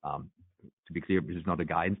 To be clear, this is not a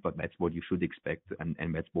guidance, but that's what you should expect,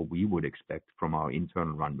 and that's what we would expect from our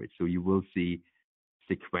internal run rate. So you will see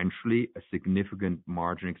sequentially a significant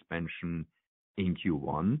margin expansion in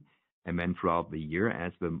Q1, and then throughout the year,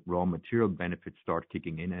 as the raw material benefits start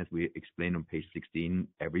kicking in, as we explained on page 16,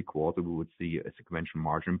 every quarter we would see a sequential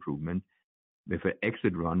margin improvement with an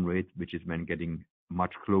exit run rate, which is then getting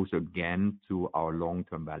much closer again to our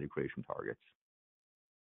long-term value creation targets.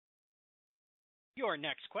 Your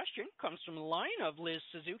next question comes from the line of Liz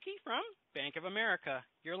Suzuki from Bank of America.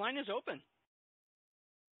 Your line is open.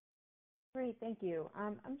 Great, thank you.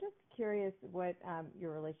 I'm just curious what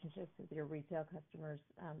your relationships with your retail customers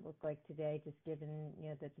look like today, just given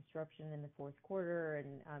the disruption in the fourth quarter,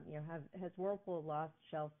 and has Whirlpool lost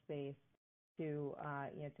shelf space to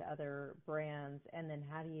other brands, and then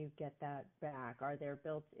how do you get that back?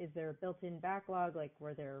 Is there a built-in backlog? Like,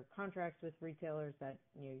 were there contracts with retailers that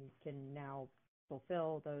you can now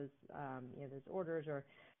fulfill those those orders, or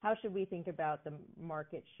how should we think about the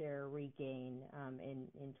market share regain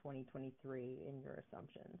in 2023 in your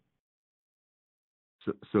assumptions?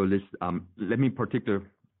 So Liz, I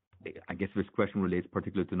guess this question relates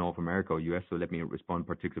particularly to North America or US, so let me respond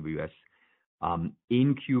particularly to US.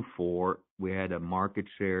 In Q4, we had a market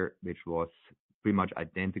share which was pretty much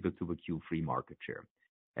identical to the Q3 market share.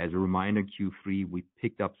 As a reminder, Q3, we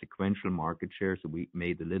picked up sequential market share, so we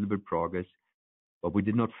made a little bit progress, but we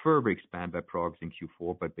did not further expand that progress in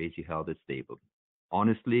Q4, but basically held it stable.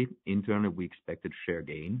 Honestly, internally, we expected share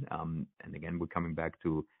gain, and again, we're coming back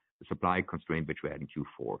to the supply constraint which we had in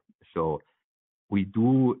Q4. So we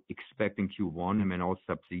do expect in Q1 and then also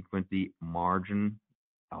subsequently margin,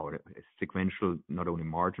 our sequential, not only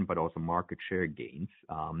margin, but also market share gains.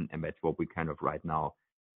 And that's what we kind of right now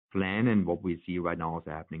plan and what we see right now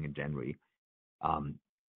also happening in January.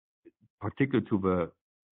 Particular to the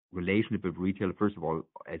relationship with retail, first of all,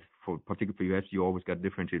 particularly for US, you always got to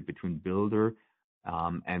differentiate between builder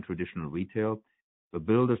and traditional retail. The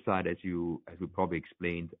builder side, as we probably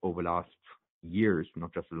explained over last years,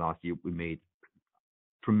 not just the last year, we made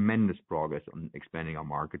tremendous progress on expanding our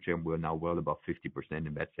market share. We're now well above 50%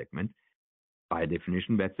 in that segment. By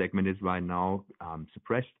definition, that segment is right now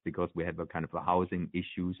suppressed because we have a kind of a housing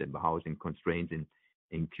issues and the housing constraints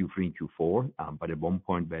in Q3 and Q4. But at one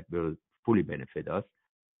point that will fully benefit us.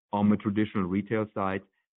 On the traditional retail side,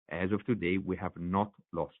 as of today, we have not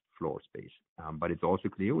lost floor space. But it's also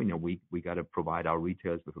clear, we got to provide our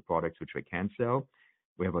retailers with the products which they can sell.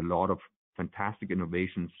 We have a lot of fantastic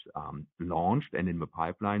innovations launched and in the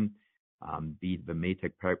pipeline, be it the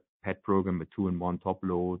Maytag pet program, the 2-in-1 top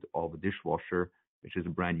load, or the dishwasher, which is a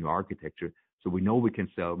brand new architecture. So we know we can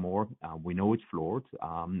sell more. We know it's floored,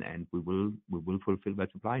 and we will fulfill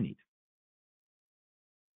that supply need.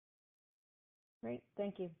 Great,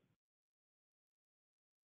 thank you.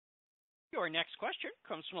 Your next question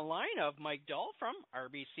comes from a line of Mike Dahl from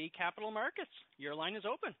RBC Capital Markets. Your line is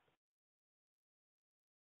open.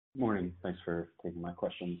 Good morning. Thanks for taking my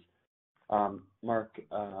questions. Mark,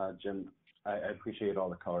 Jim, I appreciate all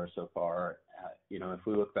the color so far. If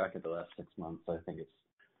we look back at the last 6 months, I think it's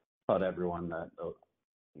taught everyone that,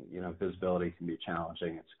 visibility can be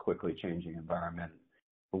challenging. It's a quickly changing environment.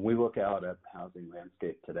 When we look out at the housing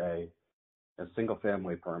landscape today, a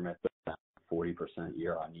single-family permit is down 40%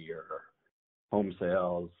 year on year. Home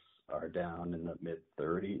sales are down in the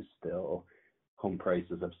mid-30s still. Home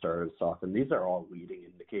prices have started to soften. These are all leading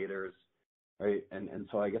indicators, right? And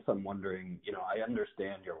so I guess I'm wondering, I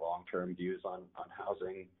understand your long-term views on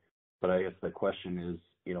housing, but I guess the question is,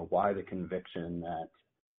 why the conviction that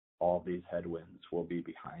all these headwinds will be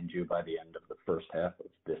behind you by the end of the first half of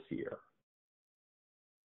this year?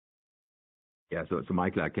 Yeah. So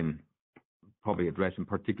Michael, I can probably address in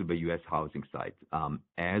particular the U.S. housing side.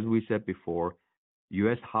 As we said before,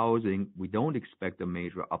 U.S. housing, we don't expect a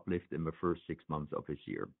major uplift in the first 6 months of this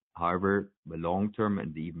year. However, the long term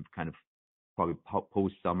and even kind of probably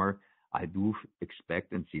post-summer, I do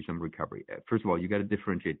expect and see some recovery. First of all, you got to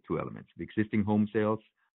differentiate two elements, the existing home sales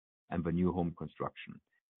and the new home construction.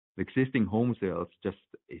 The existing home sales, just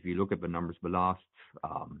if you look at the numbers, the last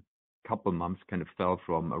couple months kind of fell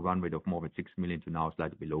from a run rate of more than 6 million to now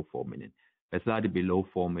slightly below 4 million. That's slightly below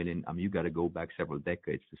 4 million. You got to go back several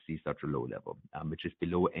decades to see such a low level, which is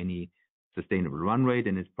below any sustainable run rate,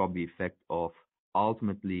 and it's probably effect of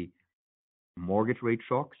ultimately mortgage rate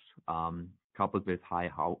shocks coupled with high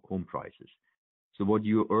home prices. So what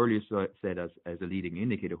you earlier said as a leading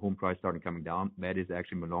indicator, home price starting coming down, that is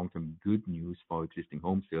actually the long-term good news for existing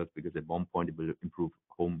home sales because at one point it will improve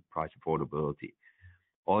home price affordability.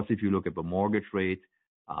 Also, if you look at the mortgage rate,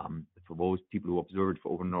 for those people who observed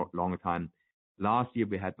for over a longer time, last year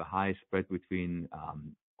we had the highest spread between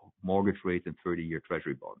mortgage rates and 30-year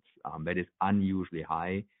treasury bonds. That is unusually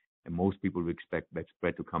high, and most people would expect that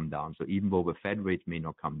spread to come down. So even though the Fed rates may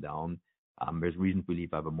not come down, there's reason to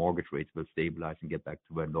believe that the mortgage rates will stabilize and get back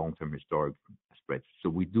to their long-term historic spreads. So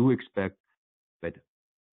we do expect that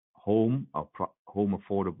housing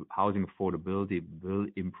affordability will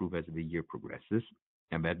improve as the year progresses,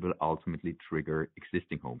 and that will ultimately trigger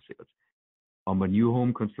existing home sales. On the new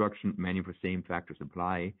home construction, many of the same factors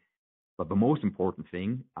apply, but the most important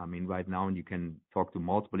thing, right now, and you can talk to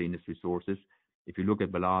multiple industry sources, if you look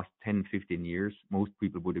at the last 10, 15 years, most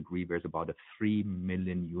people would agree there's about a 3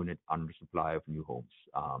 million unit undersupply of new homes.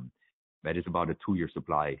 That is about a 2-year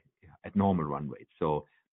supply at normal run rate. So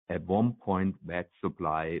at one point, that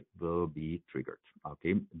supply will be triggered.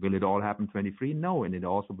 Okay, will it all happen in 23? No, and it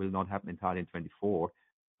also will not happen entirely in 24.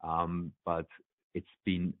 But it's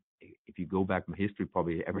been, if you go back in history,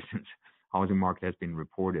 probably ever since housing market has been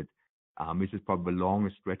reported, this is probably the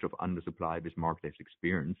longest stretch of undersupply this market has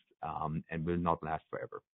experienced, and will not last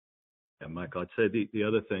forever. Yeah, Michael, I'd say the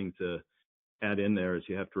other thing to add in there is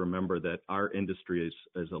you have to remember that our industry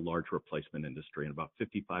is a large replacement industry, and about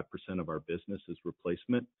 55% of our business is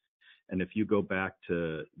replacement. And if you go back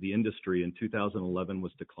to the industry in 2011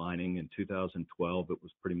 was declining, in 2012 it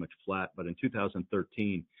was pretty much flat, but in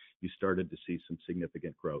 2013 you started to see some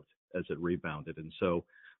significant growth as it rebounded. And so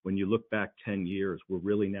when you look back 10 years, we're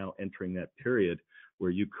really now entering that period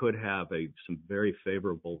where you could have some very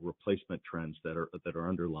favorable replacement trends that are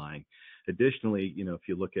underlying. Additionally, if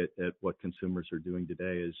you look at what consumers are doing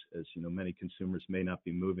today, as many consumers may not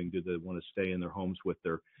be moving, do they want to stay in their homes with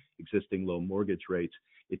their existing low mortgage rates?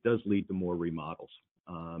 It does lead to more remodels.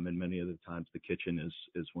 And many of the times the kitchen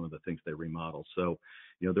is one of the things they remodel. So,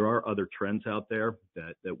 there are other trends out there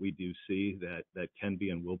that we do see that can be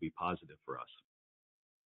and will be positive for us.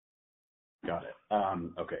 Got it.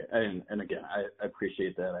 Okay. And again, I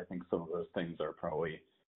appreciate that. I think some of those things are probably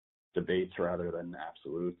debates rather than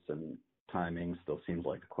absolutes, and timing still seems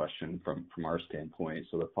like a question from our standpoint.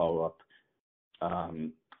 So the follow-up,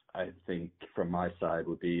 I think from my side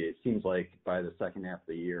would be, it seems like by the second half of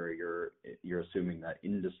the year, you're assuming that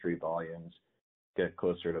industry volumes get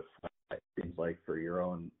closer to flat. It seems like for your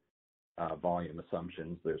own volume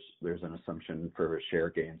assumptions, there's an assumption for share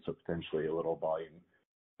gain, so potentially a little volume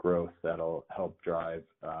growth that'll help drive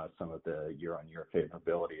some of the year-on-year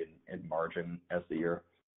favorability in margin as the year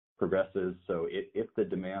progresses. So if the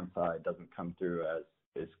demand side doesn't come through as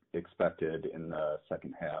is expected in the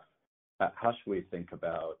second half, how should we think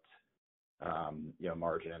about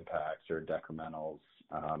margin impacts or decrementals?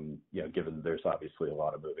 Given there's obviously a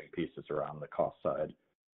lot of moving pieces around the cost side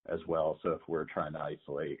as well. So if we're trying to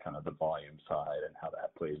isolate kind of the volume side and how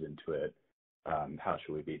that plays into it, how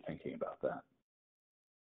should we be thinking about that?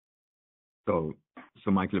 So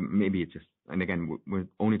Michael, maybe it's just, and again, we're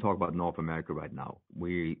only talking about North America right now.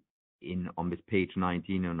 On this page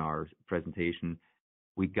 19 on our presentation,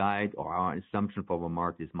 we guide, or our assumption for the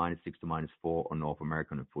market is -6 to -4 on North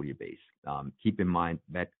America on a full year base. Keep in mind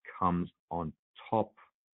that comes on top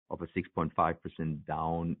of a 6.5%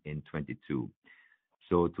 down in 22.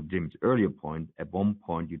 So to Jim's earlier point, at one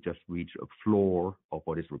point you just reach a floor of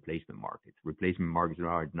what is replacement market. Replacement markets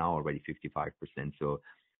are now already 55%. So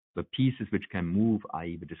the pieces which can move,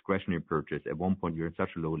 i.e. the discretionary purchase, at one point you're at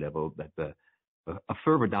such a low level that a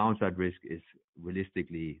further downside risk is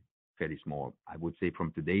realistically fairly small. I would say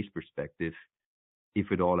from today's perspective,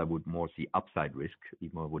 if at all, I would more see upside risk,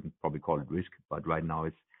 even though I wouldn't probably call it risk, but right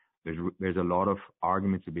now there's a lot of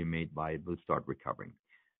arguments to be made by it will start recovering.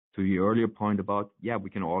 To the earlier point about, we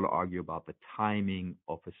can all argue about the timing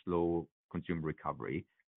of a slow consumer recovery.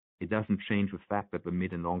 it doesn't change the fact that the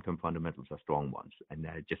mid and long-term fundamentals are strong ones. And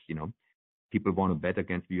just, people want to bet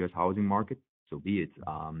against the U.S. housing market, so be it.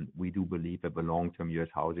 We do believe that the long-term U.S.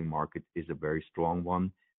 housing market is a very strong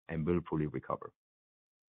one and will fully recover.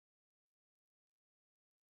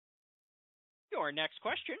 Your next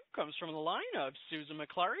question comes from the line of Susan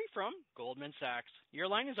Maklari from Goldman Sachs. Your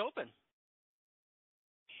line is open.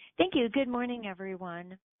 Thank you. Good morning, everyone.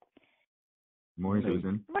 Good morning,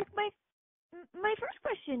 Susan. Mark, my first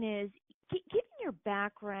question is, given your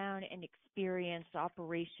background and experience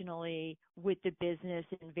operationally with the business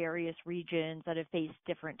in various regions that have faced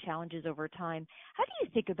different challenges over time, how do you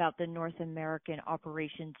think about the North American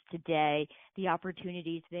operations today, the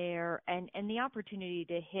opportunities there, and the opportunity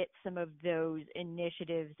to hit some of those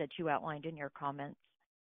initiatives that you outlined in your comments?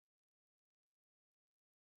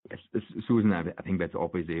 Yes, Susan, I think that's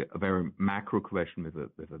obviously a very macro question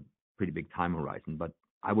with a pretty big time horizon, but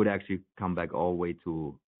I would actually come back all the way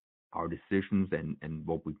to our decisions and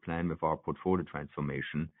what we plan with our portfolio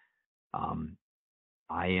transformation.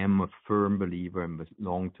 I am a firm believer in the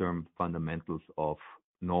long-term fundamentals of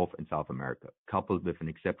North and South America, coupled with an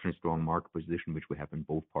exceptionally strong market position, which we have in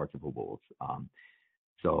both parts of the world.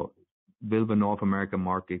 So will the North American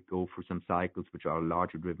market go through some cycles which are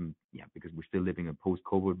largely driven? Yeah, because we're still living in a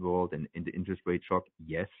post-COVID world and in the interest rate shock.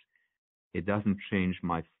 Yes, it doesn't change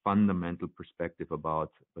my fundamental perspective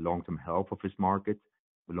about the long-term health of this market,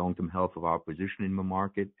 the long-term health of our position in the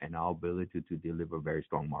market, and our ability to deliver very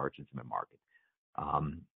strong margins in the market.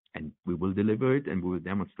 And we will deliver it and we will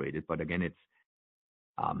demonstrate it. But again,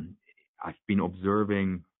 I've been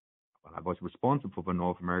observing, I was responsible for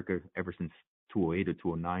North America ever since 2008 or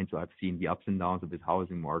 2009. So I've seen the ups and downs of this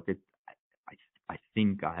housing market. I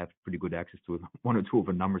think I have pretty good access to one or two of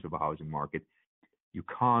the numbers of a housing market. You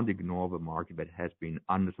can't ignore the market that has been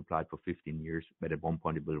undersupplied for 15 years, but at one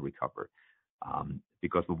point it will recover.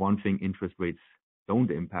 Because the one thing interest rates don't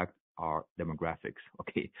impact are demographics,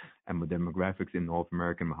 okay? And the demographics in North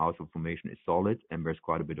American household formation is solid, and there's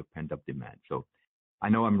quite a bit of pent-up demand. So I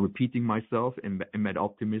know I'm repeating myself in that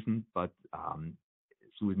optimism, but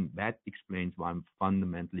Susan, that explains why I'm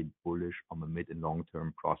fundamentally bullish on the mid and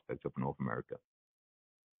long-term prospects of North America.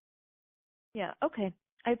 Yeah, okay.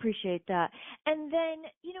 I appreciate that. And then,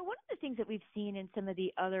 one of the things that we've seen in some of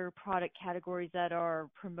the other product categories that are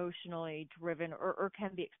promotionally driven or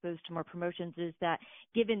can be exposed to more promotions is that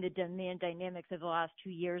given the demand dynamics of the last 2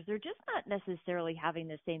 years, they're just not necessarily having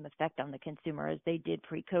the same effect on the consumer as they did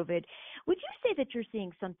pre-COVID. Would you say that you're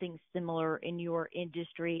seeing something similar in your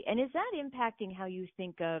industry? And is that impacting how you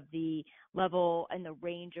think of the level and the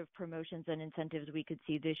range of promotions and incentives we could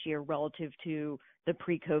see this year relative to the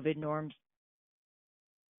pre-COVID norms?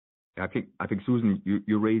 I think Susan,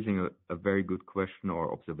 you're raising a very good question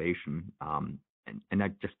or observation, and I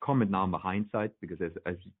just comment now on the hindsight because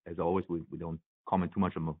as always we don't comment too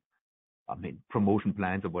much on promotion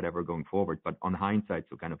plans or whatever going forward. But on hindsight,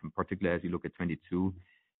 so kind of in particular as you look at 22,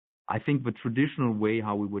 I think the traditional way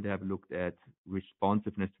how we would have looked at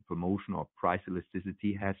responsiveness to promotion or price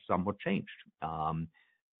elasticity has somewhat changed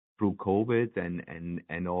through COVID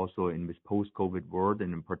and also in this post-COVID world,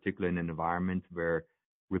 and in particular in an environment where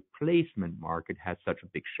replacement market has such a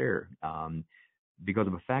big share. Because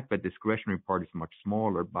of the fact that discretionary part is much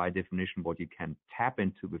smaller, by definition, what you can tap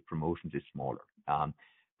into with promotions is smaller. The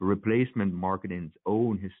replacement market in its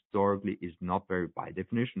own historically is not very, by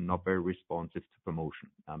definition, not very responsive to promotion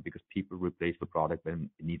because people replace the product when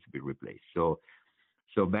it needs to be replaced. So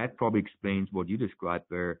that probably explains what you described,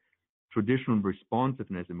 where traditional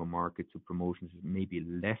responsiveness in the market to promotions is maybe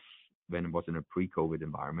less than it was in a pre-COVID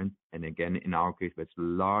environment. And again, in our case, that's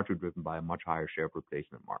largely driven by a much higher share of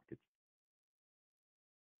replacement markets.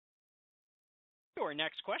 Your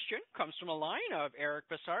next question comes from a line of Eric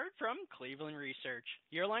Bessard from Cleveland Research.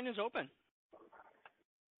 Your line is open.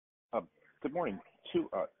 Good morning. Two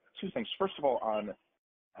things. First of all, on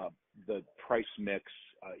the price mix,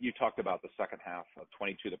 you talked about the second half of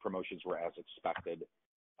 22, the promotions were as expected.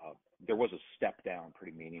 There was a step down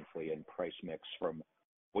pretty meaningfully in price mix from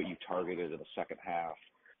what you targeted in the second half.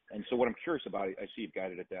 And so what I'm curious about, I see you've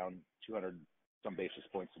guided it down 200 some basis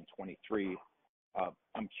points in 23.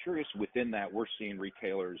 I'm curious within that, we're seeing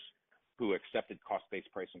retailers who accepted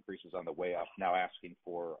cost-based price increases on the way up now asking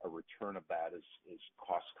for a return of that as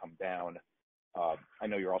costs come down. I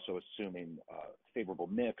know you're also assuming favorable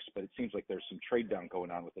mix, but it seems like there's some trade down going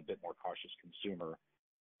on with a bit more cautious consumer.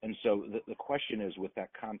 And so the question is, with that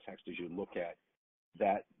context, as you look at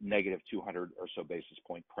that negative 200 or so basis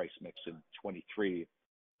point price mix in 23,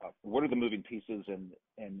 what are the moving pieces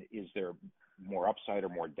and is there more upside or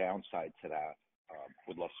more downside to that?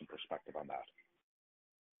 Would love some perspective on that.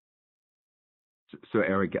 So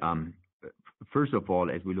Eric, first of all,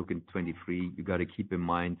 as we look in 23, you got to keep in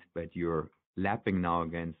mind that you're lapping now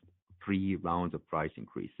against 3 rounds of price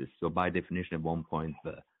increases. So by definition, at one point,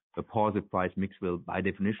 the positive price mix will, by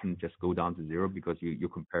definition, just go down to 0 because you're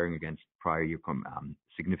comparing against prior year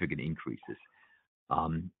significant increases.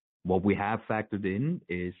 What we have factored in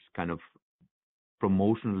is kind of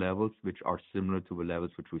promotional levels, which are similar to the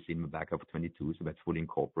levels which we've seen in the back half of 22, so that's fully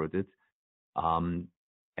incorporated.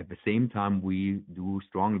 At the same time, we do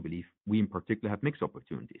strongly believe we in particular have mix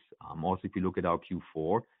opportunities. Also, if you look at our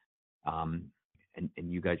Q4, and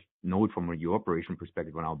you guys know it from your operation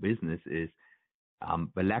perspective on our business is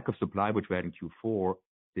the lack of supply which we had in Q4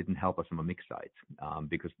 didn't help us from a mix side,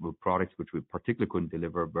 because the products which we particularly couldn't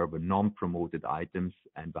deliver were the non-promoted items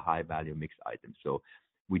and the high value mix items. So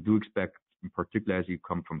we do expect, in particular, as you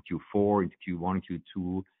come from Q4 into Q1,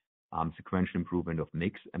 Q2, sequential improvement of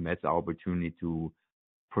mix, and that's our opportunity to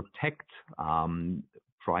protect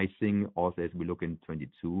pricing also as we look in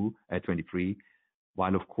 23,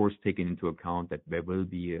 while of course taking into account that there will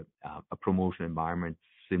be a promotion environment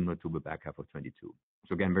similar to the back half of 22.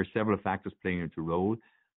 So again, there's several factors playing into role.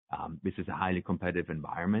 This is a highly competitive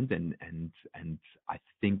environment, and I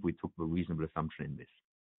think we took a reasonable assumption in this.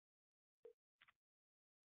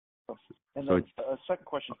 And then a second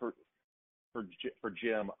question for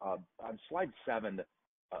Jim. On slide 7,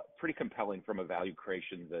 pretty compelling from a value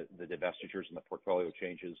creation, the divestitures and the portfolio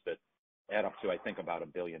changes that add up to, I think, about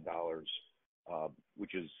 $1 billion,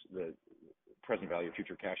 which is the present value of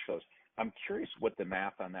future cash flows. I'm curious what the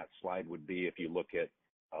math on that slide would be if you look at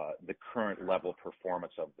the current level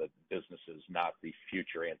performance of the businesses, not the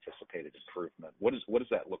future anticipated improvement. What does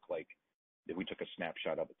that look like if we took a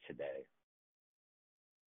snapshot of it today?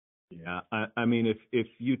 Yeah, I mean, if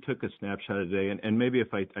you took a snapshot today, and maybe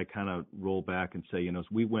if I kind of roll back and say, as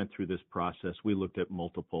we went through this process, we looked at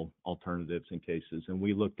multiple alternatives and cases, and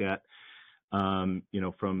we looked at,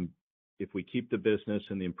 from if we keep the business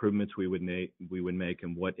and the improvements we would make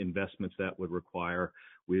and what investments that would require.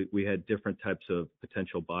 We had different types of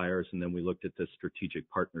potential buyers, and then we looked at the strategic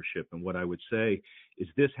partnership. And what I would say is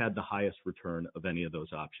this had the highest return of any of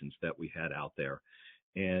those options that we had out there.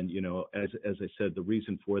 And, as I said, the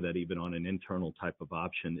reason for that, even on an internal type of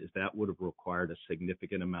option, is that would have required a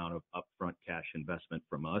significant amount of upfront cash investment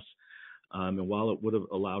from us. And while it would have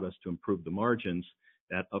allowed us to improve the margins,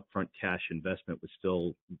 that upfront cash investment would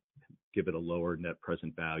still give it a lower net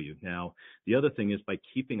present value. Now, the other thing is by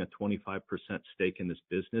keeping a 25% stake in this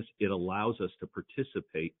business, it allows us to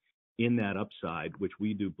participate in that upside, which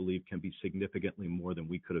we do believe can be significantly more than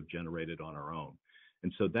we could have generated on our own.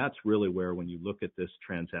 And so that's really where, when you look at this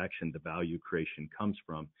transaction, the value creation comes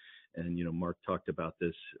from. And, Mark talked about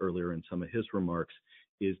this earlier in some of his remarks,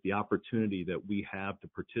 is the opportunity that we have to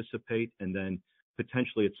participate and then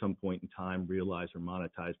potentially at some point in time realize or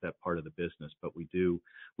monetize that part of the business. But we do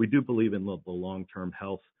believe in the long-term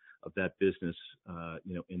health of that business,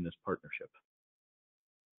 in this partnership.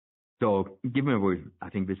 So I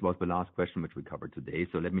think this was the last question which we covered today.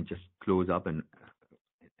 So let me just close up and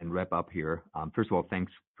wrap up here. First of all,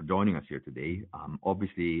 thanks for joining us here today.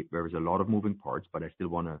 Obviously, there is a lot of moving parts, but I still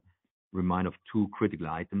want to remind of 2 critical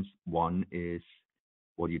items. One is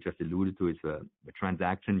what you just alluded to, is the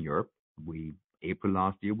transaction in Europe. April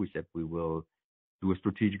last year, we said we will do a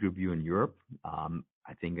strategic review in Europe.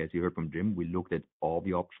 I think, as you heard from Jim, we looked at all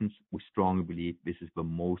the options. We strongly believe this is the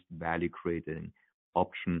most value-creating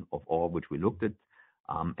option of all which we looked at,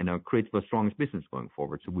 and it creates the strongest business going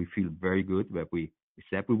forward. So we feel very good that we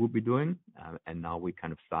said we would be doing, and now we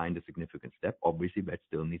kind of signed a significant step. Obviously, that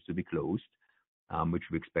still needs to be closed, which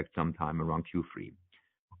we expect sometime around Q3.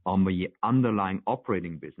 On the underlying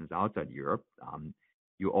operating business outside Europe,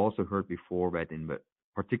 you also heard before that in the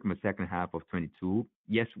particular second half of 22,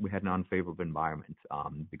 yes, we had an unfavorable environment,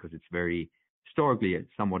 because it's historically, it's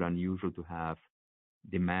somewhat unusual to have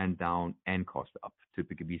demand down and cost up.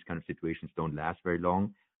 Typically, these kind of situations don't last very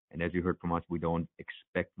long. And as you heard from us, we don't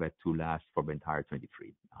expect that to last for the entire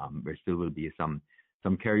 23. There still will be some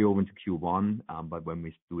carryover into Q1, but when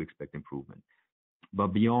we do expect improvement. But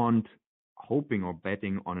beyond hoping or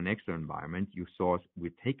betting on an external environment, you saw us,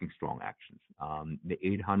 we're taking strong actions. The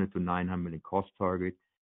 800 to 900 million cost target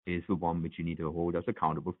is the one which you need to hold us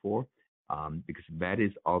accountable for, because that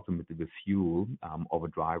is ultimately the fuel of a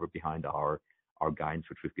driver behind our guidance,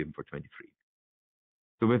 which we've given for 23.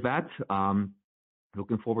 So with that,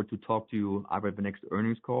 looking forward to talk to you either at the next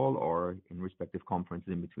earnings call or in respective conferences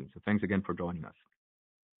in between. So thanks again for joining us.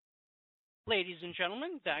 Ladies and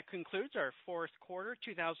gentlemen, that concludes our fourth quarter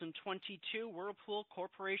 2022 Whirlpool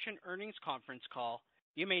Corporation earnings conference call.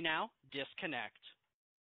 You may now disconnect.